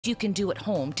you can do at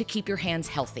home to keep your hands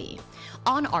healthy.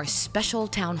 On our special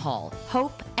town hall,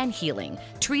 Hope and Healing,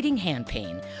 Treating Hand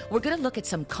Pain, we're going to look at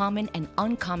some common and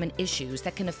uncommon issues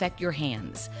that can affect your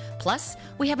hands. Plus,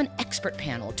 we have an expert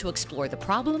panel to explore the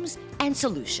problems and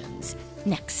solutions.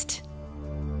 Next.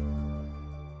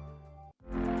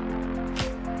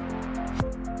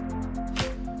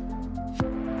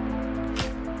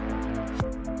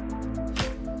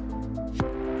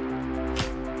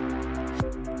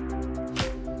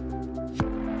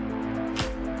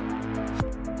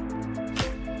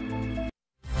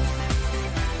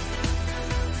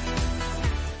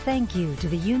 Thank you to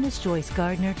the Eunice Joyce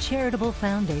Gardner Charitable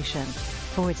Foundation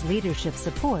for its leadership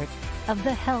support of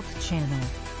the Health Channel.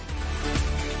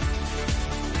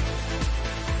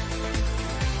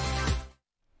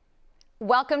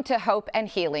 Welcome to Hope and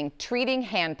Healing, Treating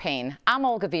Hand Pain. I'm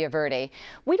Olga Villaverde.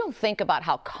 We don't think about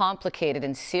how complicated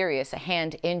and serious a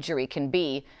hand injury can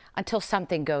be until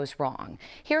something goes wrong.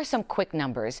 Here are some quick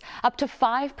numbers. Up to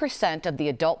 5% of the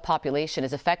adult population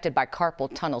is affected by carpal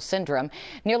tunnel syndrome.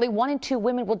 Nearly 1 in 2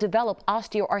 women will develop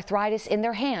osteoarthritis in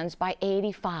their hands by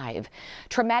 85.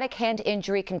 Traumatic hand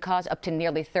injury can cause up to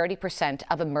nearly 30%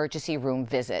 of emergency room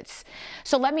visits.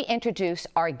 So let me introduce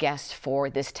our guests for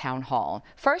this town hall.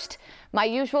 First, my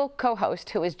usual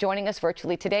co-host who is joining us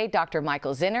virtually today, Dr.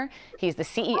 Michael Zinner. He's the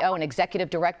CEO and Executive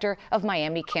Director of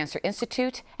Miami Cancer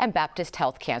Institute and Baptist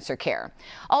Health Cancer Care.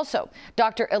 Also,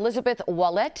 Dr. Elizabeth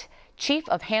Wallet, Chief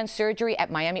of Hand Surgery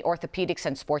at Miami Orthopedics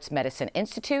and Sports Medicine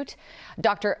Institute.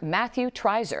 Dr. Matthew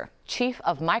Treiser, Chief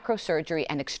of Microsurgery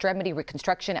and Extremity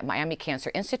Reconstruction at Miami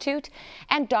Cancer Institute.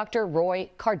 And Dr.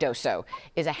 Roy Cardoso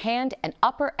is a hand and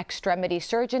upper extremity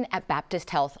surgeon at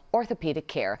Baptist Health Orthopedic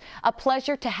Care. A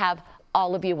pleasure to have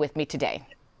all of you with me today.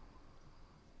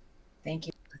 Thank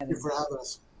you. Thank you for having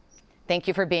us. Thank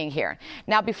you for being here.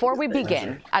 Now, before we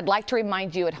begin, I'd like to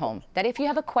remind you at home that if you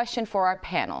have a question for our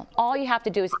panel, all you have to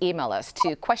do is email us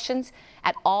to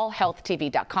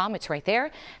questions@allhealthtv.com. It's right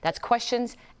there. That's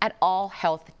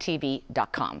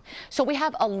questions@allhealthtv.com. So we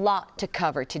have a lot to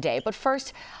cover today. But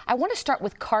first, I want to start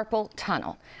with carpal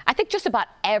tunnel. I think just about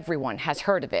everyone has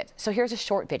heard of it. So here's a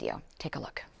short video. Take a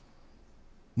look.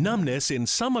 Numbness in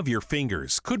some of your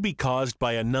fingers could be caused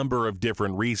by a number of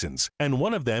different reasons, and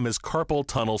one of them is carpal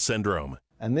tunnel syndrome.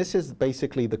 And this is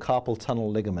basically the carpal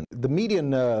tunnel ligament. The median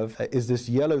nerve is this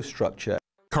yellow structure.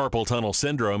 Carpal tunnel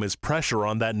syndrome is pressure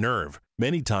on that nerve.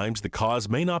 Many times the cause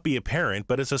may not be apparent,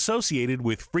 but is associated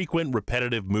with frequent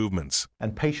repetitive movements.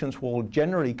 And patients will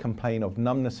generally complain of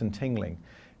numbness and tingling.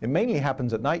 It mainly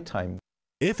happens at nighttime.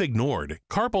 If ignored,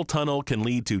 carpal tunnel can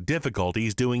lead to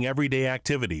difficulties doing everyday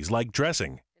activities like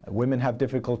dressing. Women have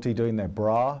difficulty doing their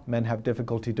bra, men have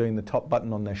difficulty doing the top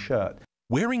button on their shirt.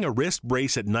 Wearing a wrist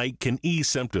brace at night can ease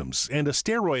symptoms, and a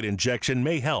steroid injection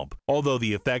may help, although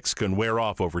the effects can wear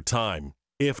off over time.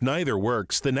 If neither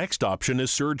works, the next option is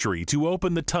surgery to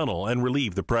open the tunnel and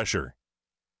relieve the pressure.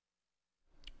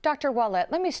 Dr.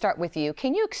 Wallet, let me start with you.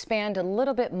 Can you expand a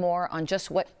little bit more on just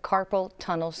what carpal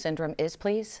tunnel syndrome is,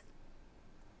 please?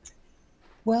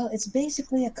 Well, it's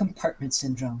basically a compartment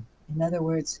syndrome. In other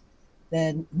words,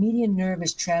 the median nerve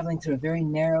is traveling through a very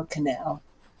narrow canal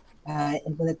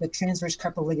that the transverse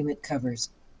carpal ligament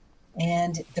covers.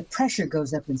 And the pressure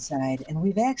goes up inside. And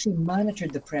we've actually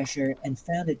monitored the pressure and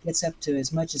found it gets up to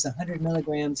as much as 100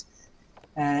 milligrams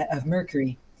of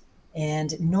mercury.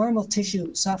 And normal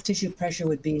tissue, soft tissue pressure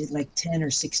would be like 10 or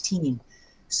 16.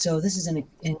 So this is an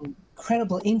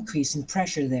incredible increase in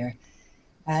pressure there.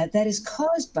 That is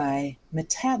caused by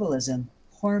metabolism,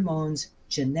 hormones,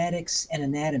 genetics, and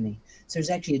anatomy. So there's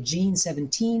actually a gene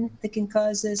 17 that can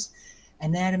cause this.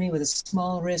 Anatomy with a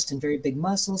small wrist and very big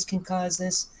muscles can cause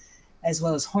this, as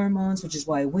well as hormones, which is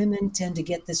why women tend to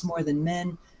get this more than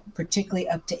men, particularly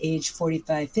up to age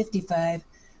 45, 55.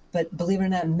 But believe it or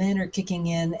not, men are kicking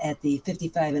in at the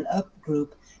 55 and up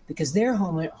group because their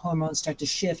hormones start to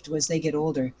shift as they get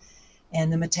older, and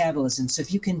the metabolism. So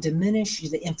if you can diminish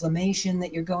the inflammation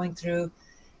that you're going through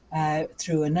a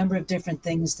number of different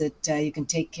things that you can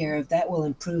take care of, that will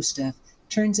improve stuff.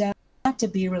 Turns out not to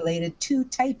be related to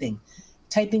typing.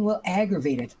 Typing will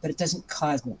aggravate it, but it doesn't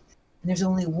cause it. And there's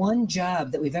only one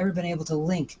job that we've ever been able to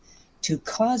link to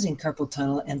causing carpal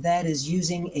tunnel, and that is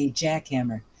using a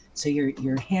jackhammer. So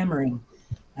you're hammering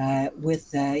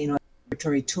with a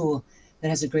vibratory tool that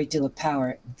has a great deal of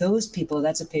power. Those people,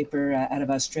 that's a paper out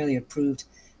of Australia, proved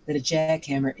that a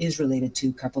jackhammer is related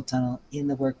to carpal tunnel in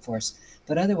the workforce.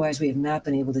 But otherwise, we have not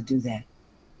been able to do that.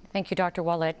 Thank you, Dr.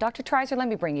 Wallet. Dr. Treiser, let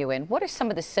me bring you in. What are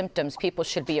some of the symptoms people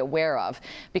should be aware of?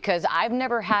 Because I've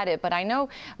never had it, but I know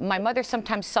my mother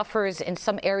sometimes suffers in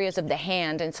some areas of the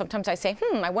hand, and sometimes I say,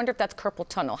 I wonder if that's carpal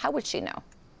tunnel. How would she know?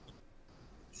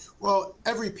 Well,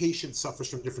 every patient suffers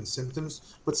from different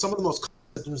symptoms, but some of the most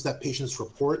common symptoms that patients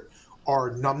report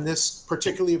are numbness,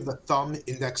 particularly of the thumb,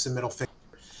 index, and middle finger.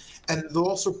 And they'll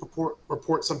also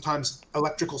report sometimes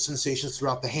electrical sensations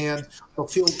throughout the hand. They'll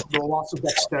feel the loss of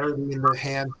dexterity in the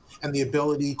hand and the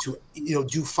ability to,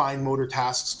 do fine motor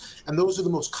tasks. And those are the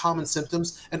most common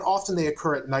symptoms. And often they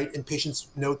occur at night, and patients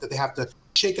note that they have to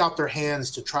shake out their hands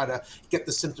to try to get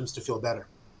the symptoms to feel better.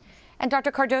 And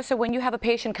Dr. Cardoso, when you have a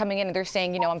patient coming in and they're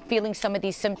saying, I'm feeling some of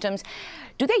these symptoms,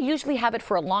 do they usually have it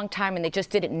for a long time and they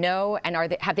just didn't know?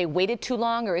 And have they waited too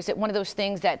long? Or is it one of those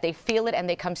things that they feel it and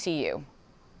they come see you?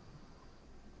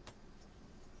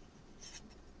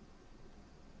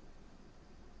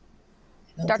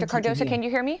 Dr. Cardoso, can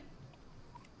you hear me?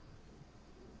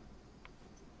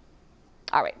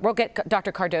 All right, we'll get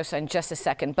Dr. Cardoso in just a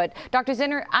second. But Dr.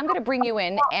 Zinner, I'm going to bring you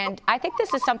in, and I think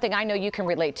this is something I know you can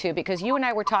relate to, because you and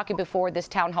I were talking before this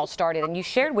town hall started, and you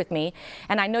shared with me,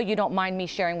 and I know you don't mind me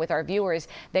sharing with our viewers,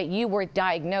 that you were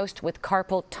diagnosed with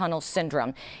carpal tunnel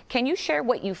syndrome. Can you share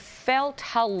what you felt,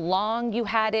 how long you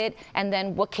had it, and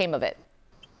then what came of it?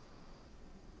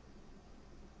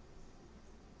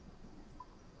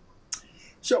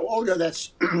 So, Olga,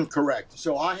 that's correct.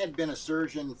 So I had been a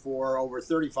surgeon for over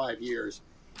 35 years,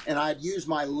 and I'd used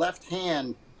my left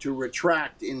hand to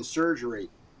retract in surgery.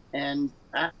 And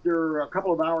after a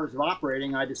couple of hours of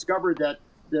operating, I discovered that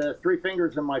the three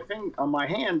fingers on my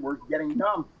hand were getting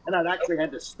numb, and I'd actually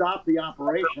had to stop the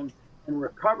operation and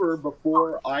recover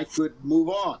before I could move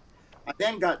on. I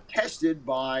then got tested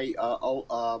by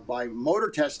motor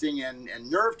testing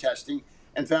and nerve testing,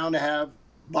 and found to have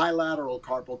bilateral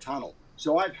carpal tunnel.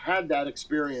 So I've had that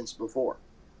experience before.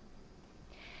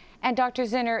 And Dr.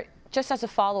 Zinner, just as a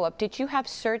follow-up, did you have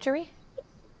surgery?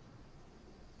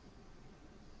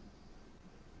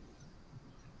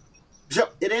 So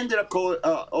it ended up,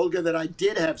 Olga, that I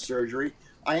did have surgery.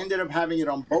 I ended up having it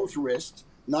on both wrists,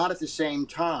 not at the same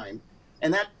time.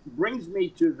 And that brings me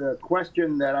to the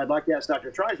question that I'd like to ask Dr.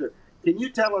 Treiser. Can you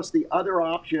tell us the other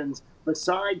options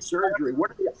besides surgery? What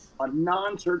are the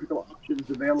non-surgical options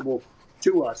available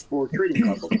to us for treating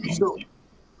carpal tunnel?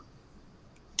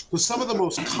 So some of the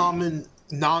most common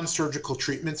non-surgical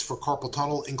treatments for carpal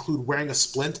tunnel include wearing a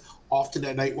splint, often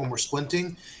at night when we're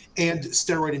splinting, and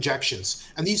steroid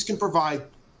injections. And these can provide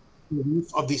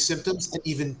relief of these symptoms, and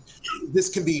even this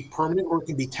can be permanent or it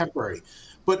can be temporary.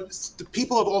 But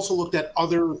people have also looked at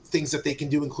other things that they can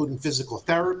do, including physical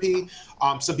therapy.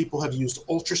 Some people have used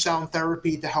ultrasound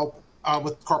therapy to help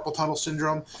with carpal tunnel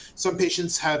syndrome. Some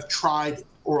patients have tried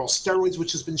oral steroids,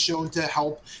 which has been shown to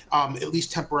help at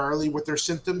least temporarily with their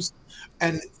symptoms.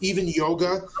 And even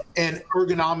yoga and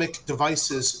ergonomic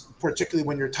devices, particularly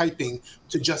when you're typing,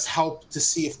 to just help to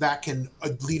see if that can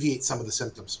alleviate some of the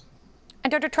symptoms. And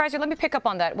Dr. Treiser, let me pick up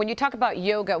on that. When you talk about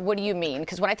yoga, what do you mean?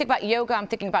 Because when I think about yoga, I'm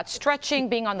thinking about stretching,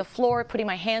 being on the floor, putting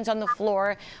my hands on the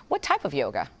floor. What type of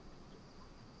yoga?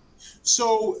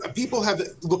 So people have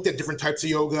looked at different types of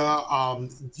yoga,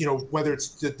 whether it's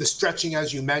the stretching,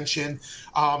 as you mentioned,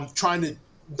 trying to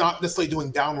not necessarily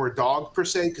doing downward dog per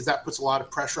se, because that puts a lot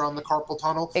of pressure on the carpal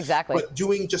tunnel. Exactly. But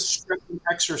doing just stretching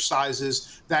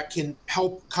exercises that can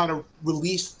help kind of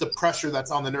release the pressure that's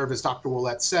on the nerve, as Dr.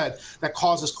 Willett said, that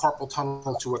causes carpal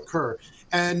tunnel to occur.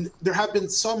 And there have been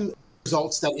some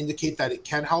results that indicate that it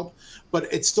can help, but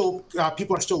it's still,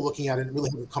 people are still looking at it and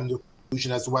really haven't come to a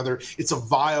conclusion as to whether it's a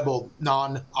viable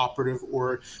non-operative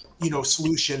or,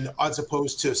 solution as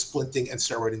opposed to splinting and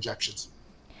steroid injections.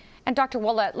 And Dr.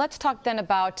 Willett, let's talk then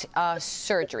about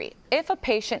surgery. If a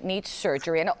patient needs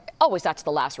surgery, and always that's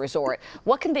the last resort,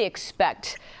 what can they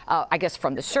expect, I guess,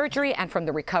 from the surgery and from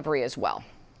the recovery as well?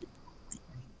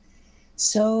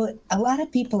 So a lot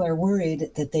of people are worried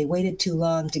that they waited too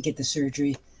long to get the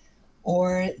surgery,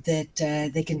 or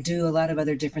that they can do a lot of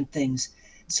other different things.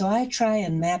 So I try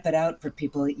and map it out for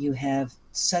people. You have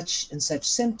such and such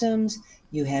symptoms,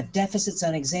 you have deficits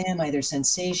on exam, either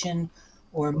sensation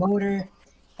or motor.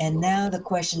 And now the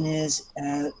question is,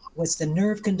 what's the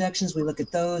nerve conductions? We look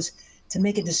at those to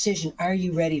make a decision. Are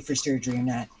you ready for surgery or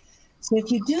not? So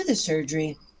if you do the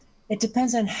surgery, it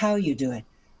depends on how you do it.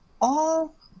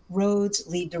 All roads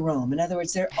lead to Rome. In other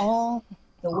words, they're all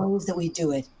the ways that we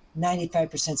do it,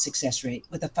 95% success rate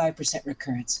with a 5%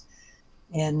 recurrence.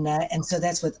 And so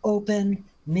that's with open,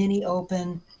 mini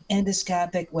open,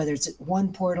 endoscopic, whether it's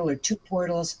one portal or two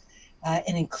portals,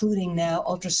 and including now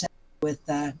ultrasound with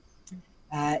a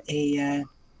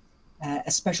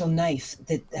special knife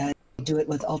that you do it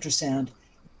with ultrasound.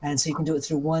 And so you can do it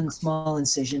through one small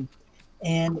incision.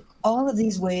 And all of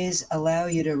these ways allow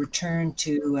you to return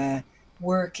to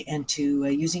work and to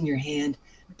using your hand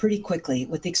pretty quickly,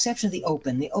 with the exception of the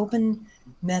open. The open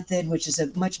method, which is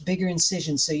a much bigger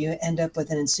incision, so you end up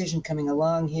with an incision coming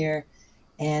along here,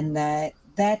 and that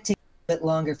takes a bit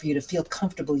longer for you to feel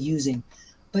comfortable using.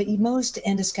 But most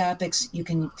endoscopics, you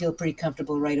can feel pretty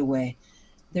comfortable right away.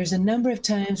 There's a number of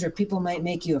times where people might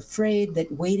make you afraid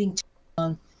that waiting too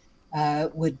long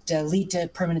would lead to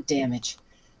permanent damage.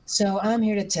 So I'm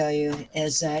here to tell you,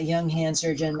 as a young hand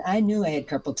surgeon, I knew I had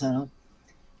carpal tunnel.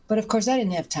 But of course, I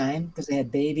didn't have time because I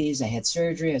had babies, I had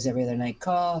surgery, I was every other night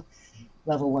call,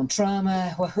 level 1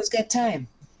 trauma. Well, who's got time?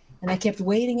 And I kept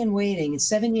waiting and waiting,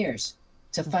 7 years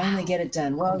to finally get it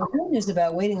done. Well, the good news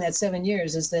about waiting that 7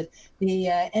 years is that the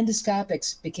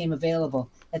endoscopics became available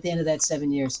at the end of that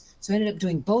 7 years. So I ended up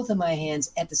doing both of my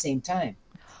hands at the same time,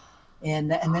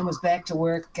 and then was back to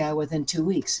work within 2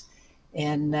 weeks.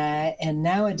 And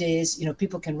nowadays,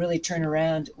 people can really turn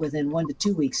around within 1 to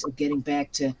 2 weeks of getting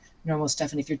back to normal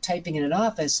stuff. And if you're typing in an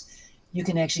office, you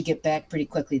can actually get back pretty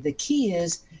quickly. The key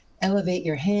is elevate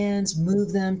your hands,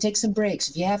 move them, take some breaks.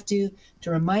 If you have to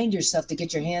remind yourself to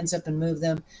get your hands up and move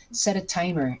them, set a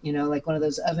timer, like one of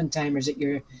those oven timers at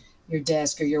your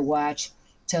desk or your watch,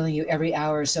 telling you every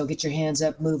hour or so, get your hands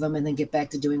up, move them, and then get back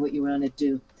to doing what you want to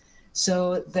do.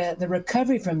 So the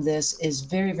recovery from this is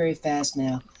very, very fast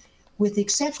now, with the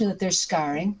exception that there's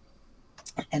scarring,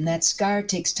 and that scar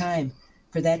takes time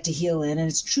for that to heal in, and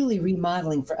it's truly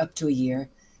remodeling for up to a year.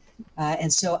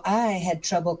 And so I had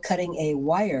trouble cutting a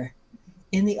wire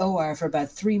in the OR for about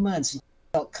 3 months and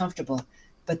felt comfortable.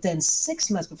 But then 6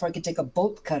 months before I could take a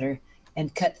bolt cutter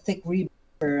and cut thick rebar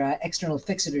for external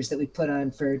fixators that we put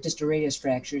on for distal radius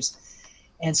fractures.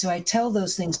 And so I tell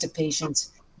those things to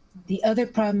patients. The other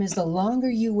problem is the longer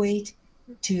you wait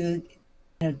to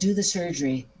do the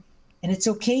surgery, and it's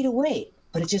okay to wait,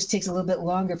 but it just takes a little bit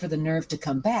longer for the nerve to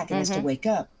come back. It has to wake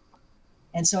up.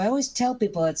 And so I always tell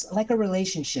people it's like a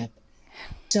relationship.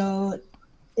 So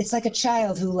it's like a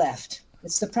child who left.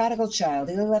 It's the prodigal child.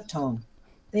 They left home.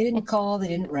 They didn't call. They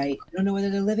didn't write. You don't know whether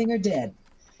they're living or dead.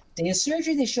 Day of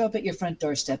surgery, they show up at your front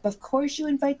doorstep. Of course, you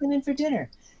invite them in for dinner.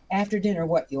 After dinner,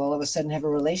 what? You all of a sudden have a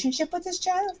relationship with this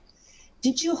child?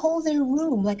 Did you hold their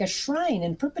room like a shrine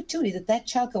in perpetuity that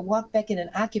child could walk back in and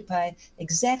occupy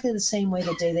exactly the same way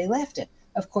the day they left it?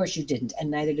 Of course you didn't, and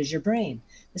neither does your brain.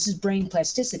 This is brain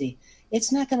plasticity.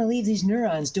 It's not going to leave these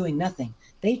neurons doing nothing.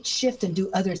 They shift and do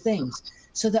other things.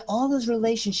 So that all those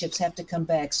relationships have to come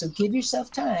back. So give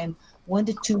yourself time, 1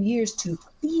 to 2 years, to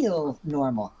feel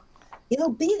normal.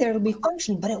 It'll be there, it'll be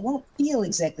functioning, but it won't feel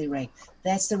exactly right.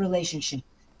 That's the relationship.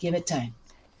 Give it time.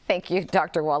 Thank you,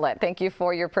 Dr. Wallet. Thank you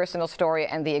for your personal story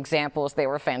and the examples. They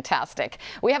were fantastic.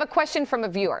 We have a question from a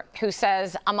viewer who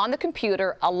says, I'm on the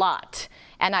computer a lot,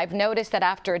 and I've noticed that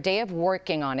after a day of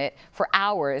working on it for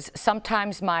hours,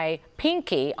 sometimes my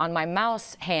pinky on my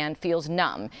mouse hand feels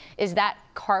numb. Is that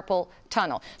carpal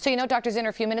tunnel? So, Dr. Zinner,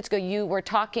 a few minutes ago, you were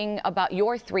talking about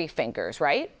your 3 fingers,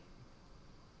 right?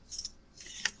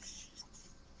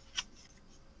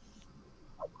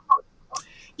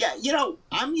 Yeah,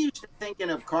 I'm used to thinking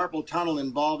of carpal tunnel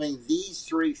involving these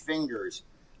 3 fingers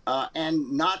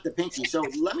and not the pinky. So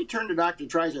let me turn to Dr.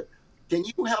 Treiser. Can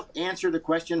you help answer the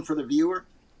question for the viewer?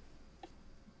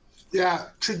 Yeah,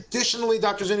 traditionally,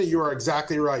 Dr. Zinner, you are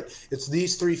exactly right. It's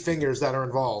these 3 fingers that are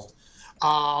involved.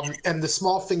 And the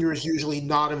small finger is usually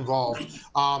not involved.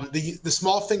 The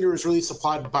small finger is really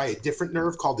supplied by a different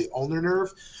nerve called the ulnar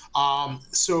nerve.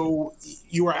 So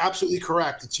you are absolutely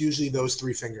correct. It's usually those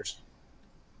 3 fingers.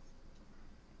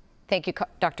 Thank you,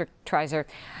 Dr. Treiser.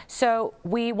 So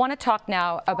we want to talk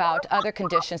now about other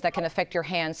conditions that can affect your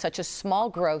hands, such as small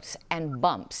growths and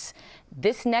bumps.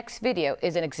 This next video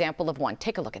is an example of one.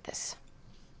 Take a look at this.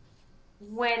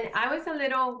 When I was a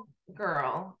little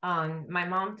girl, my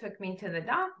mom took me to the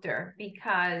doctor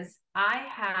because I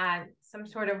had some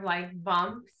sort of like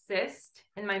bump cyst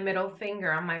in my middle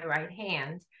finger on my right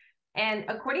hand. And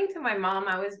according to my mom,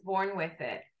 I was born with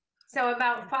it. So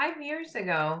about 5 years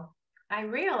ago, I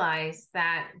realized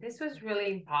that this was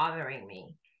really bothering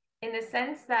me in the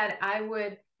sense that I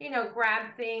would,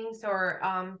 grab things or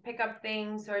pick up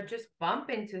things or just bump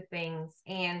into things.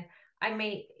 And I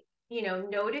may,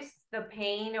 notice the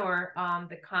pain or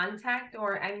the contact,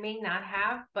 or I may not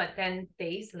have, but then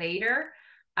days later,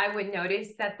 I would notice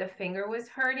that the finger was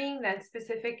hurting, that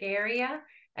specific area,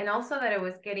 and also that it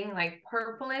was getting like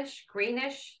purplish,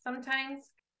 greenish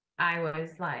sometimes. I was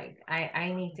like,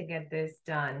 I need to get this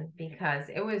done because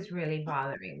it was really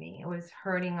bothering me. It was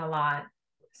hurting a lot.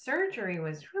 Surgery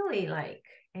was really like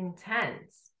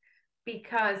intense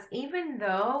because even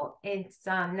though it's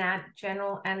not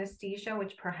general anesthesia,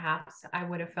 which perhaps I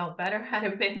would have felt better had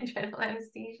it been general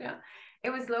anesthesia, it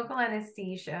was local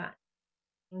anesthesia.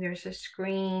 there's a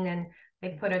screen, and they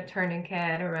put a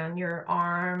tourniquet around your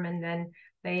arm, and then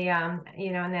they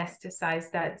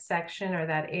anesthetize that section or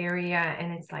that area,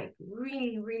 and it's like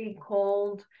really, really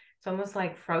cold. It's almost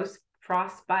like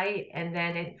frostbite, and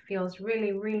then it feels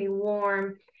really, really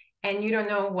warm, and you don't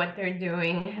know what they're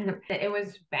doing. It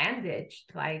was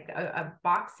bandaged like a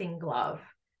boxing glove.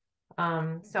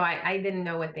 So I didn't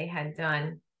know what they had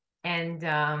done. And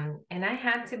I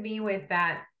had to be with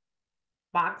that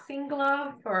boxing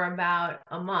glove for about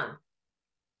a month.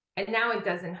 And now it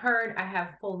doesn't hurt. I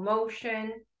have full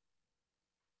motion.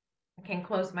 I can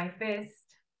close my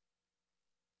fist.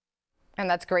 And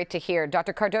that's great to hear.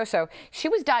 Dr. Cardoso, she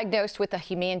was diagnosed with a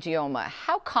hemangioma.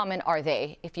 How common are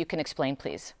they, if you can explain,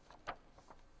 please?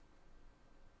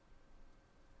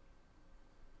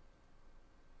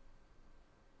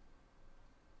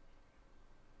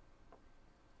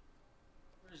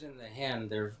 In the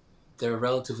hand, they're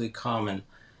relatively common.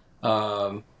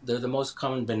 They're the most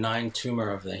common benign tumor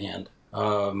of the hand.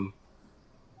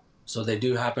 So they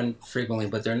do happen frequently,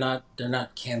 but they're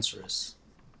not cancerous.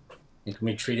 They can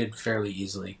be treated fairly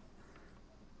easily.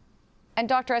 And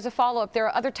doctor, as a follow-up, there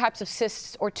are other types of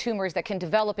cysts or tumors that can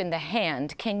develop in the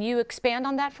hand. Can you expand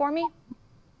on that for me?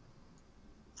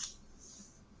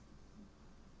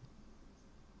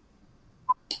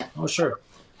 Oh, sure.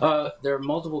 There are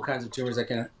multiple kinds of tumors that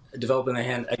can develop in the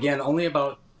hand. Again, only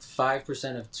about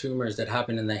 5% of tumors that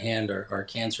happen in the hand are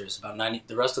cancerous.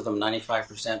 The rest of them,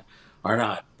 95%, are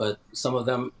not. But some of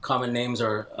them, common names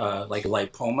are like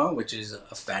lipoma, which is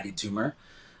a fatty tumor.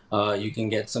 You can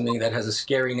get something that has a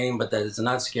scary name, but that is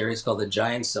not scary. It's called a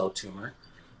giant cell tumor.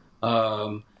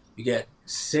 You get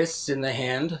cysts in the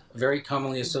hand, very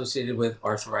commonly associated with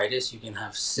arthritis. You can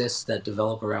have cysts that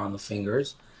develop around the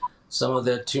fingers. Some of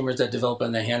the tumors that develop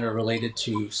in the hand are related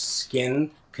to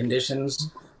skin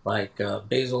conditions like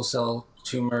basal cell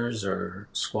tumors or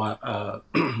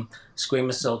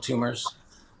squamous cell tumors.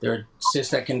 There are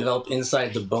cysts that can develop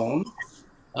inside the bone.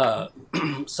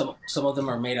 Some of them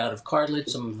are made out of cartilage,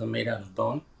 some of them made out of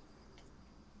bone.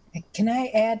 Can I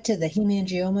add to the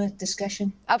hemangioma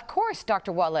discussion? Of course,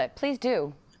 Dr. Wallet, please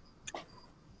do.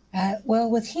 Well,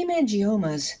 with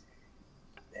hemangiomas,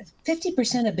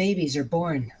 50% of babies are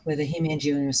born with a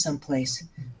hemangioma someplace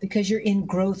because you're in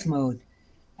growth mode.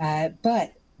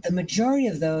 But the majority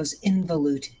of those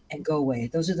involute and go away.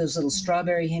 Those are those little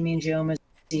strawberry hemangiomas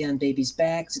you see on babies'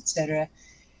 backs, etc.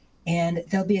 And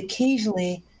there'll be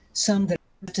occasionally some that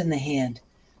are left in the hand,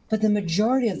 but the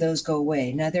majority of those go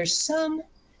away. Now, there's some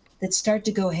that start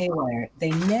to go haywire.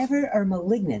 They never are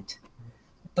malignant,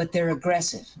 but they're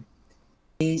aggressive.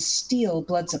 They steal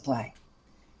blood supply.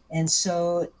 And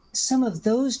so some of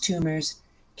those tumors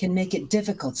can make it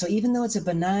difficult. So even though it's a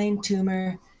benign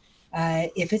tumor,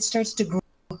 if it starts to grow,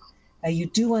 you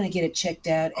do want to get it checked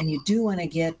out, and you do want to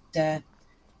get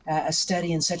a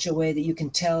study in such a way that you can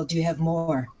tell, do you have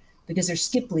more? Because they're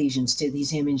skip lesions to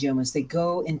these hemangiomas. They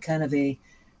go in kind of a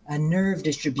nerve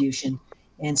distribution.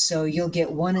 And so you'll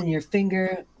get one in your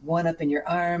finger, one up in your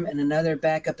arm, and another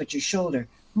back up at your shoulder.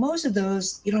 Most of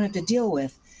those you don't have to deal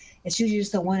with. It's usually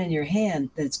just the one in your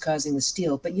hand that's causing the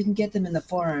steal, but you can get them in the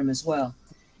forearm as well.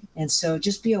 And so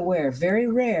just be aware, very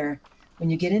rare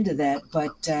when you get into that,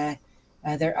 but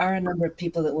there are a number of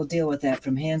people that will deal with that,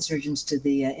 from hand surgeons to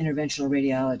the interventional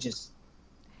radiologists.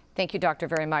 Thank you, doctor,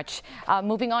 very much.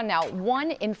 Moving on now,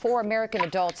 1 in 4 American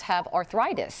adults have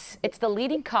arthritis. It's the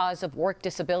leading cause of work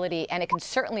disability, and it can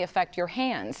certainly affect your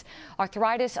hands.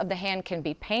 Arthritis of the hand can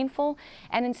be painful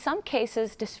and in some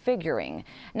cases disfiguring.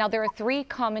 Now, there are 3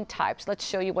 common types. Let's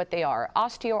show you what they are.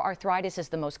 Osteoarthritis is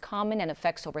the most common and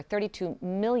affects over 32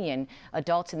 million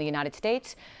adults in the United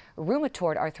States.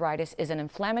 Rheumatoid arthritis is an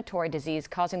inflammatory disease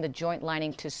causing the joint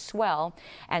lining to swell,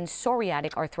 and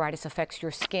psoriatic arthritis affects your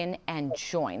skin and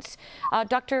joints.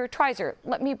 Dr. Treiser,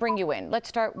 let me bring you in. Let's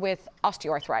start with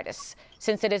osteoarthritis,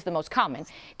 since it is the most common.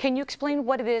 Can you explain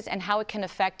what it is and how it can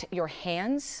affect your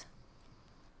hands?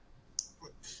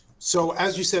 So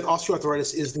as you said,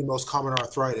 osteoarthritis is the most common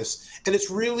arthritis, and it's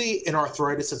really an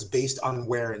arthritis that's based on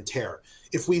wear and tear.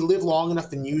 If we live long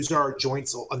enough and use our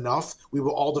joints enough, we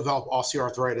will all develop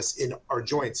osteoarthritis in our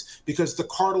joints, because the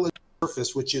cartilage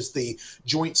surface, which is the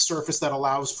joint surface that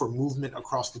allows for movement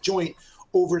across the joint,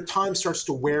 over time starts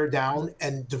to wear down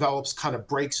and develops kind of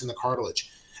breaks in the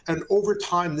cartilage. And over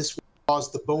time, this will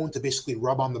cause the bone to basically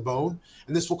rub on the bone,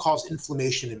 and this will cause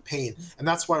inflammation and pain. And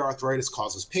that's why arthritis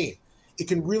causes pain. It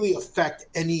can really affect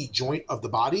any joint of the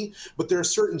body, but there are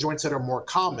certain joints that are more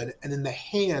common. And in the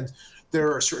hand,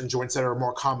 there are certain joints that are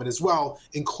more common as well,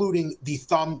 including the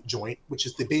thumb joint, which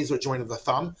is the basal joint of the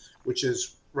thumb, which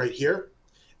is right here,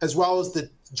 as well as the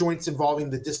joints involving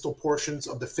the distal portions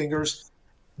of the fingers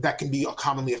that can be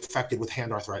commonly affected with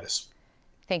hand arthritis.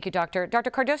 Thank you, Doctor.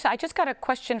 Dr. Cardoso, I just got a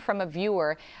question from a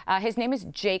viewer. His name is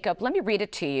Jacob. Let me read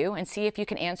it to you and see if you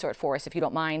can answer it for us, if you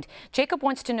don't mind. Jacob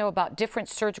wants to know about different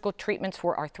surgical treatments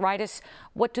for arthritis.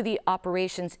 What do the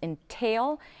operations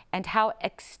entail, and how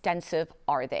extensive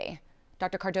are they?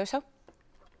 Dr. Cardoso?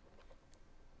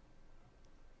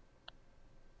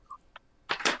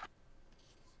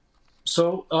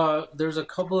 So there's a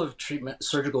couple of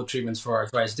surgical treatments for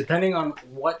arthritis, depending on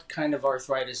what kind of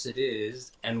arthritis it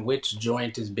is and which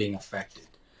joint is being affected.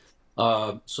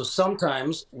 So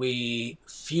sometimes we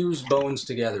fuse bones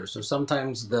together. So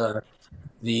sometimes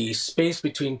the space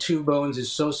between two bones is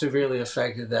so severely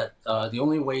affected that the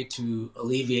only way to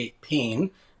alleviate pain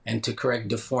and to correct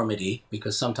deformity,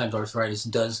 because sometimes arthritis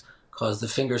does cause the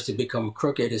fingers to become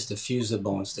crooked, is to fuse the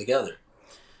bones together.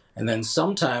 And then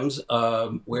sometimes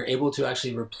we're able to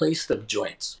actually replace the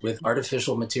joints with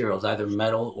artificial materials, either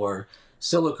metal or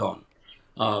silicone.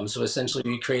 So essentially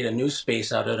we create a new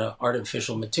space out of an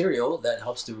artificial material that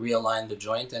helps to realign the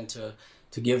joint and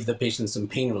to give the patient some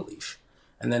pain relief.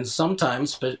 And then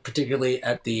sometimes, particularly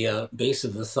at the base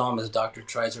of the thumb, as Dr.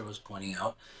 Treiser was pointing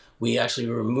out, we actually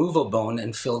remove a bone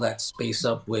and fill that space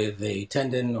up with a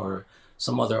tendon or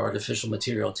some other artificial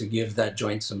material to give that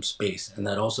joint some space. And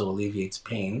that also alleviates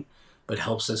pain, but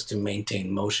helps us to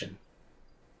maintain motion.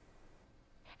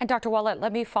 And Dr. Willett,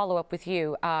 let me follow up with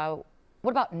you. What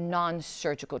about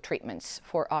non-surgical treatments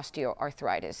for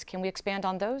osteoarthritis? Can we expand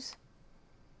on those?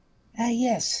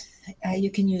 Yes. You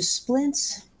can use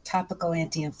splints, topical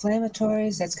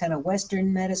anti-inflammatories. That's kind of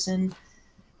Western medicine.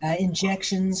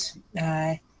 Injections,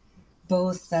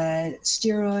 both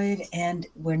steroid, and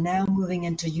we're now moving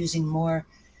into using more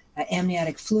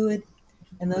amniotic fluid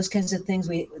and those kinds of things.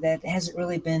 That hasn't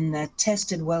really been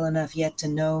tested well enough yet to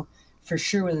know for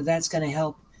sure whether that's going to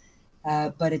help,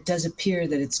 but it does appear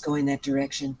that it's going that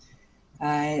direction.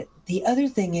 The other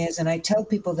thing is, and I tell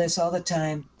people this all the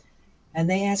time, and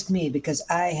they ask me because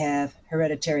I have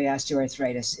hereditary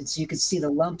osteoarthritis. And so you can see the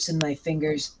lumps in my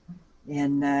fingers,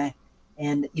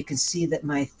 and you can see that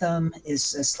my thumb is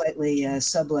slightly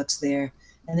sublux there,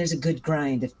 and there's a good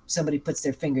grind if somebody puts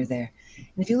their finger there.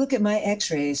 And if you look at my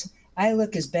x-rays, I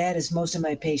look as bad as most of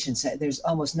my patients. There's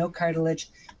almost no cartilage,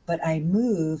 but I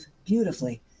move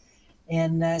beautifully.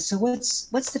 And so what's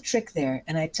the trick there?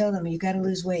 And I tell them, you got to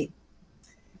lose weight.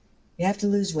 You have to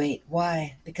lose weight.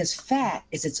 Why? Because fat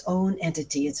is its own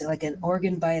entity. It's like an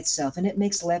organ by itself, and it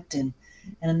makes leptin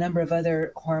and a number of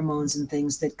other hormones and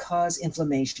things that cause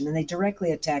inflammation, and they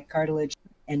directly attack cartilage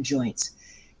and joints.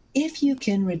 If you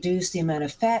can reduce the amount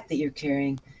of fat that you're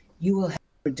carrying, you will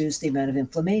reduce the amount of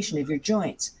inflammation of your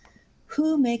joints.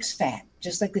 Who makes fat?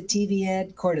 Just like the TV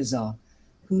ad, cortisol.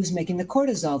 Who's making the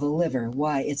cortisol? The liver.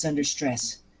 Why? It's under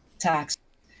stress. Toxic.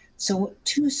 So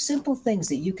two simple things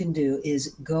that you can do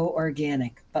is go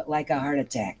organic, but like a heart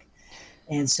attack.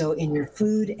 And so in your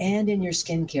food and in your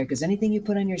skincare, because anything you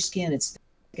put on your skin, it's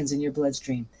in your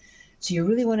bloodstream. So you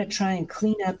really want to try and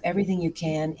clean up everything you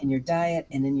can in your diet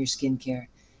and in your skincare.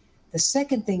 The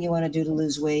second thing you want to do to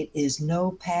lose weight is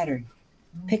no pattern.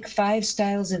 Pick 5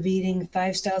 styles of eating,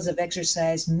 5 styles of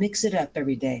exercise, mix it up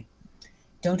every day.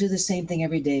 Don't do the same thing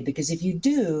every day, because if you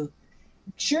do,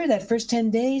 sure, that first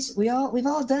 10 days, we've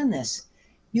all done this.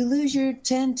 You lose your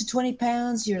 10 to 20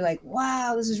 pounds, you're like,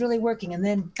 wow, this is really working. And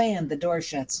then bam, the door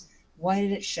shuts. Why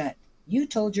did it shut? You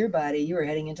told your body you were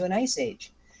heading into an ice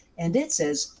age. And it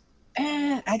says,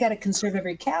 I got to conserve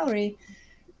every calorie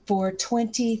for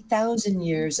 20,000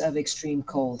 years of extreme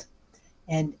cold.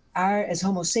 And as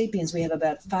Homo sapiens, we have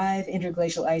about 5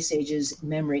 interglacial ice ages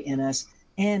memory in us.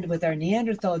 And with our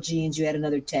Neanderthal genes, you add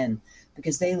another 10,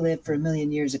 because they lived for 1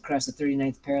 million years across the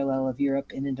 39th parallel of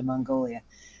Europe and into Mongolia.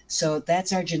 So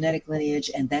that's our genetic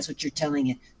lineage, and that's what you're telling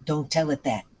it. Don't tell it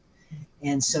that.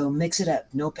 And so mix it up,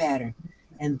 no pattern.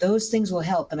 And those things will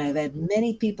help. And I've had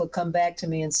many people come back to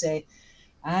me and say,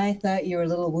 I thought you were a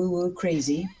little woo-woo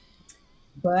crazy,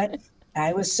 but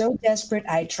I was so desperate,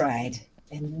 I tried.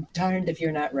 And darned if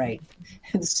you're not right.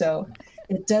 And so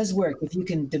it does work. If you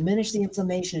can diminish the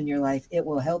inflammation in your life, it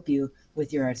will help you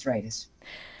with your arthritis.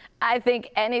 I think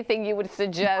anything you would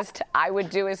suggest I would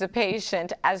do as a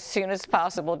patient as soon as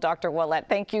possible, Dr. Willett.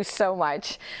 Thank you so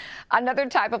much. Another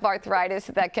type of arthritis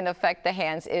that can affect the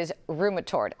hands is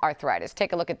rheumatoid arthritis.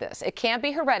 Take a look at this. It can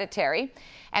be hereditary,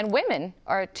 and women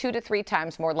are 2 to 3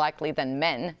 times more likely than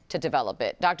men to develop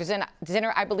it. Dr.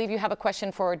 Zinner, I believe you have a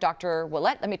question for Dr.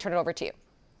 Willett. Let me turn it over to you.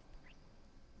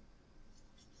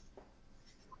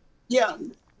 Yeah,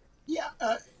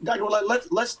 Dr.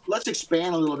 Willett, let's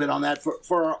expand a little bit on that.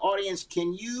 For our audience,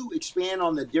 can you expand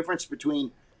on the difference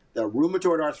between the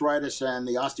rheumatoid arthritis and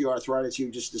the osteoarthritis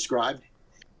you just described?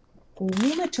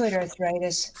 rheumatoid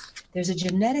arthritis, there's a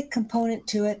genetic component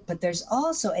to it, but there's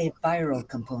also a viral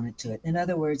component to it. In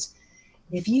other words,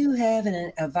 if you have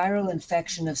a viral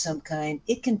infection of some kind,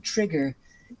 it can trigger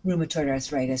rheumatoid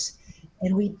arthritis.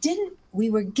 And we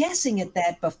were guessing at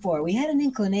that before. We had an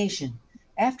inclination.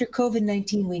 After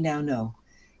COVID-19, we now know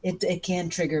it can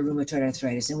trigger rheumatoid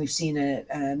arthritis. And we've seen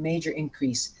a major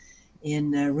increase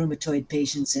in rheumatoid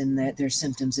patients and their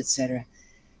symptoms, et cetera.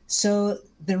 So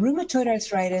the rheumatoid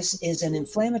arthritis is an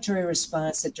inflammatory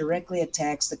response that directly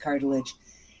attacks the cartilage.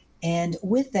 And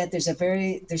with that, there's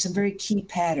some very key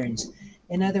patterns.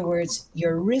 In other words,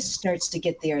 your wrist starts to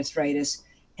get the arthritis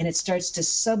and it starts to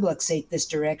subluxate this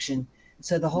direction.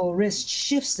 So the whole wrist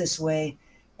shifts this way.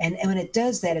 And when it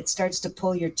does that, it starts to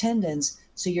pull your tendons.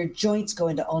 So your joints go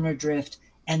into ulnar drift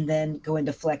and then go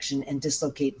into flexion and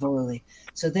dislocate volarly.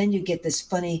 So then you get this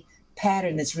funny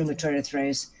pattern that's rheumatoid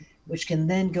arthritis, which can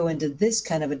then go into this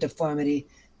kind of a deformity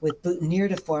with boutonniere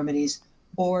deformities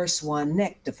or swan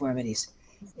neck deformities,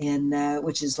 and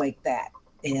which is like that.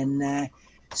 And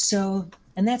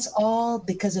that's all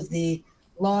because of the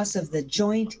loss of the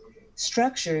joint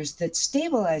structures that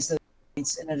stabilize those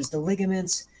joints, and that is the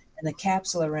ligaments and the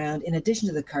capsule around, in addition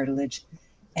to the cartilage,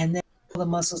 and then all the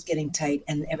muscles getting tight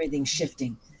and everything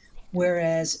shifting.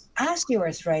 Whereas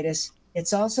osteoarthritis,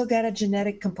 it's also got a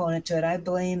genetic component to it. I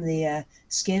blame the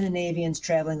Scandinavians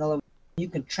traveling all over. You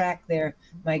can track their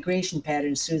migration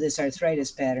patterns through this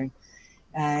arthritis pattern.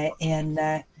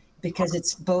 Because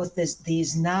it's both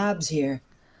these knobs here,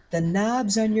 the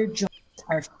knobs on your joints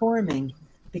are forming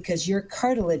because your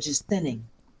cartilage is thinning.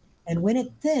 And when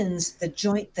it thins, the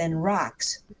joint then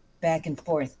rocks back and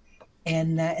forth.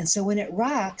 And so when it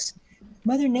rocks,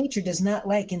 Mother Nature does not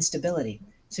like instability.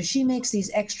 So she makes these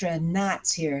extra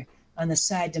knots here on the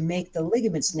side to make the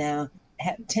ligaments now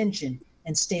have tension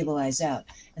and stabilize out.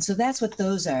 And so that's what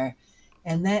those are.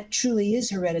 And that truly is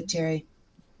hereditary.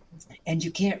 And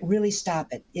you can't really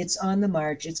stop it. It's on the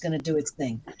march. It's going to do its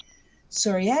thing.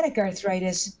 Psoriatic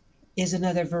arthritis is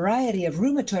another variety of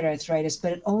rheumatoid arthritis,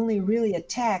 but it only really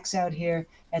attacks out here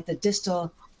at the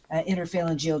distal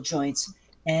interphalangeal joints.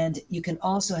 And you can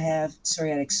also have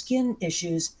psoriatic skin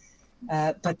issues,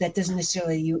 but that doesn't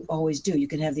necessarily you always do. You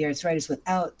can have the arthritis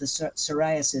without the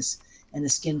psoriasis and the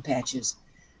skin patches.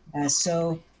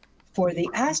 So for the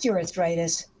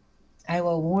osteoarthritis, I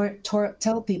will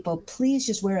tell people, please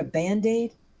just wear a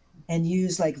Band-Aid and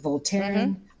use like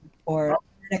Voltaren or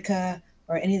Arnica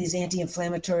or any of these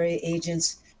anti-inflammatory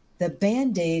agents. The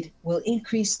Band-Aid will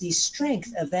increase the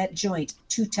strength of that joint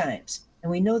 2 times.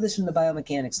 And we know this from the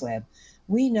biomechanics lab.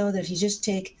 We know that if you just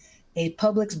take a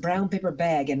Publix brown paper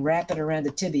bag and wrap it around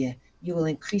the tibia, you will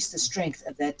increase the strength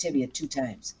of that tibia 2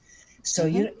 times. So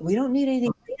we don't need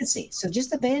anything fancy. So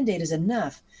just the Band-Aid is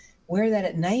enough. Wear that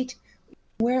at night.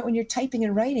 Wear it when you're typing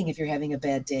and writing if you're having a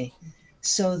bad day.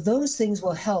 So those things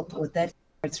will help with that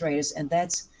arthritis, and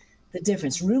that's the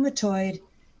difference. Rheumatoid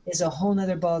is a whole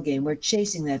nother ballgame. We're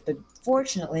chasing that, but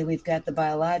fortunately we've got the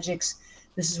biologics.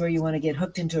 This is where you want to get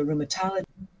hooked into a rheumatologist.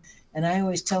 And I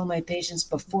always tell my patients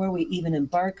before we even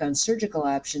embark on surgical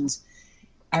options,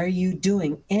 are you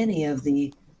doing any of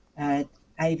the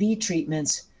IV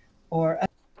treatments or other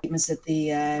treatments that the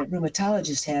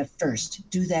rheumatologists have first?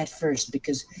 Do that first,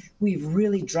 because we've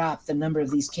really dropped the number of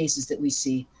these cases that we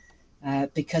see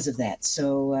because of that.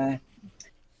 So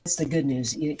that's the good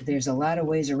news. There's a lot of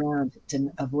ways around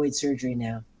to avoid surgery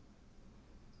now.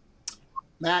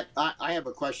 Matt, I have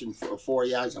a question for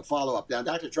you as a follow-up. Now,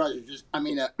 Dr.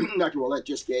 Dr. Willett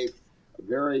just gave a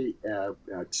very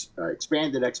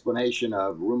expanded explanation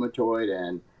of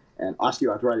rheumatoid and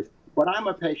osteoarthritis. But I'm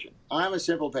a patient. I'm a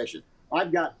simple patient.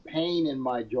 I've got pain in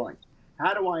my joints.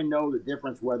 How do I know the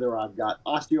difference whether I've got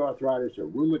osteoarthritis or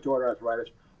rheumatoid arthritis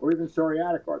or even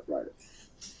psoriatic arthritis?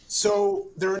 So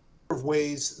there are a number of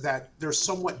ways that they're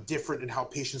somewhat different in how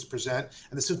patients present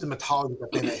and the symptomatology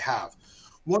that they may have.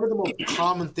 One of the most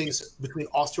common things between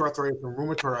osteoarthritis and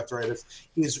rheumatoid arthritis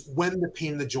is when the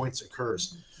pain in the joints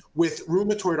occurs. With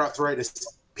rheumatoid arthritis,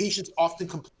 patients often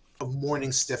complain of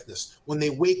morning stiffness. When they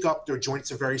wake up, their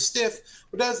joints are very stiff,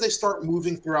 but as they start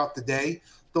moving throughout the day,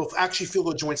 they'll actually feel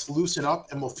the joints loosen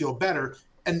up and will feel better.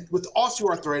 And with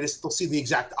osteoarthritis, they'll see the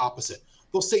exact opposite.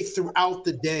 They'll say throughout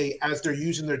the day, as they're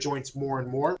using their joints more and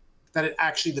more, that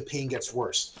the pain gets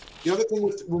worse. The other thing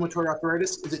with rheumatoid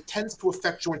arthritis is it tends to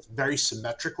affect joints very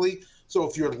symmetrically. So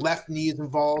if your left knee is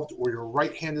involved or your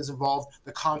right hand is involved,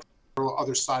 the contrary or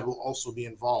other side will also be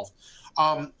involved.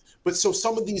 But so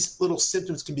some of these little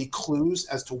symptoms can be clues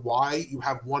as to why you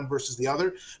have one versus the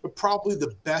other. But probably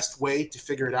the best way to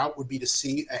figure it out would be to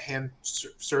see a hand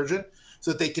surgeon,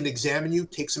 so that they can examine you,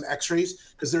 take some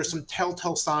x-rays, because there's some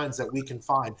telltale signs that we can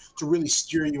find to really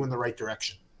steer you in the right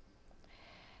direction.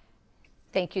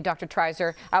 Thank you, Dr.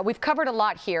 Treiser. We've covered a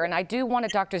lot here, and I do want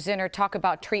to, Dr. Zinner, talk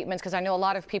about treatments, because I know a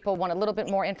lot of people want a little bit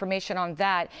more information on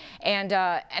that.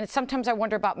 And sometimes I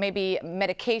wonder about maybe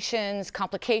medications,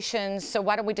 complications. So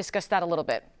why don't we discuss that a little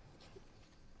bit?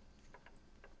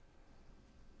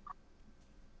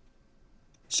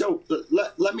 So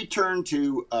let me turn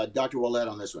to Dr. Willett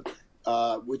on this one,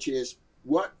 which is,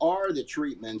 what are the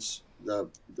treatments, the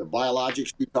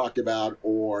biologics you talked about,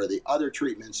 or the other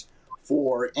treatments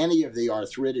for any of the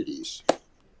arthritides?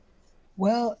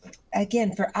 Well,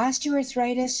 again, for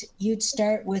osteoarthritis, you'd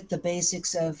start with the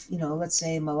basics of, let's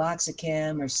say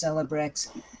meloxicam or Celebrex.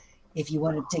 If you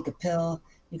want to take a pill,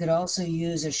 you could also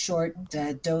use a short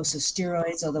dose of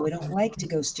steroids, although we don't like to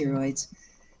go steroids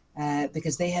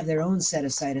because they have their own set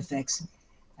of side effects.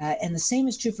 And the same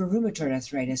is true for rheumatoid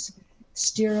arthritis.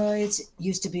 Steroids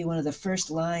used to be one of the first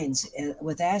lines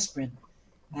with aspirin.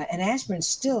 And aspirin's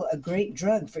still a great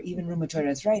drug for even rheumatoid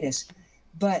arthritis,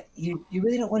 but you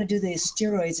really don't want to do the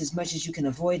steroids as much as you can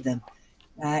avoid them.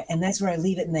 And that's where I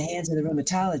leave it in the hands of the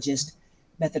rheumatologist.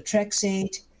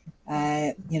 Methotrexate,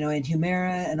 and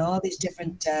Humira, and all these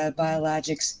different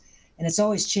biologics. And it's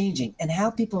always changing. And how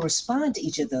people respond to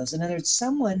each of those. In other words,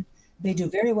 someone may do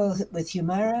very well with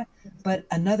Humira, but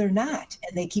another not.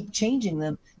 And they keep changing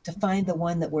them to find the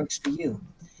one that works for you.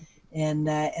 And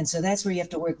so that's where you have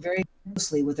to work very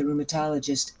closely with a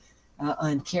rheumatologist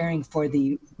on caring for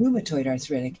the rheumatoid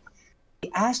arthritic. The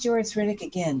osteoarthritic,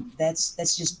 again, that's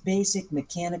just basic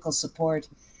mechanical support.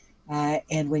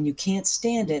 And when you can't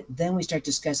stand it, then we start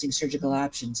discussing surgical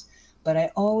options. But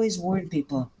I always warn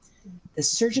people, the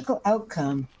surgical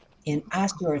outcome in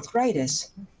osteoarthritis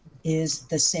is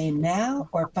the same now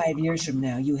or 5 years from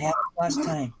now. You haven't lost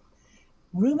time.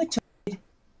 Rheumatoid,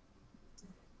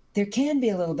 there can be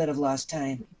a little bit of lost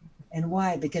time. And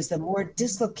why? Because the more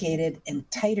dislocated and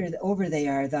tighter over they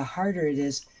are, the harder it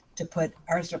is to put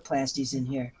arthroplasties in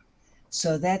here.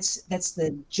 So that's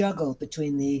the juggle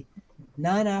between the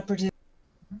non-operative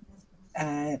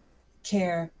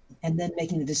care and then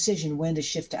making the decision when to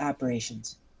shift to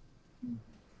operations.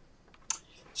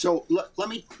 So let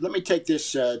me take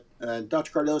this, Dr.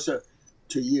 Cardoso,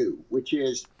 to you, which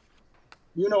is,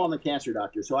 I'm a cancer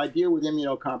doctor, so I deal with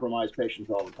immunocompromised patients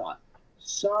all the time.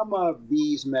 Some of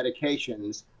these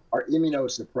medications are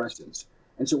immunosuppressants.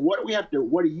 And so what do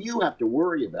you have to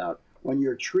worry about when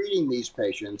you're treating these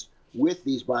patients with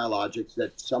these biologics,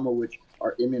 that some of which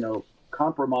are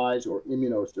immunocompromised or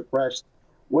immunosuppressed?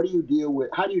 How do you deal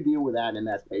with that in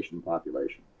that patient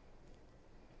population?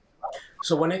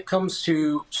 So when it comes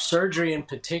to surgery in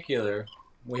particular,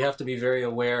 we have to be very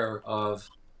aware of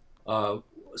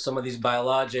some of these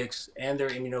biologics and their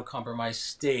immunocompromised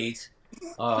state,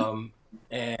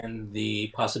 and the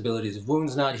possibilities of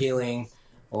wounds not healing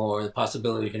or the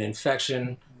possibility of an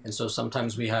infection. And so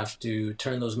sometimes we have to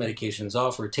turn those medications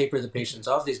off or taper the patients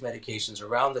off these medications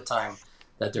around the time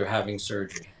that they're having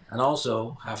surgery. And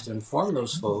also have to inform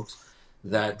those folks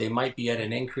that they might be at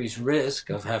an increased risk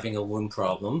of having a wound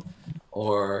problem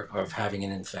or of having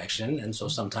an infection. And so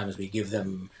sometimes we give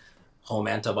them home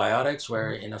antibiotics,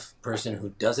 where in a person who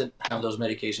doesn't have those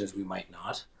medications, we might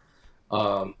not.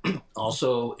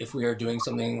 Also, if we are doing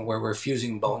something where we're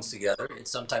fusing bones together, it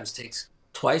sometimes takes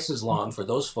twice as long for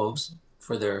those folks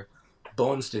for their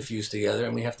bones to fuse together,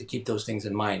 and we have to keep those things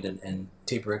in mind and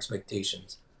taper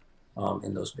expectations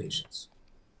in those patients.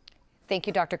 Thank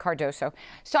you, Dr. Cardoso.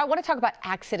 So I want to talk about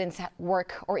accidents at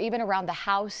work or even around the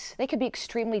house. They can be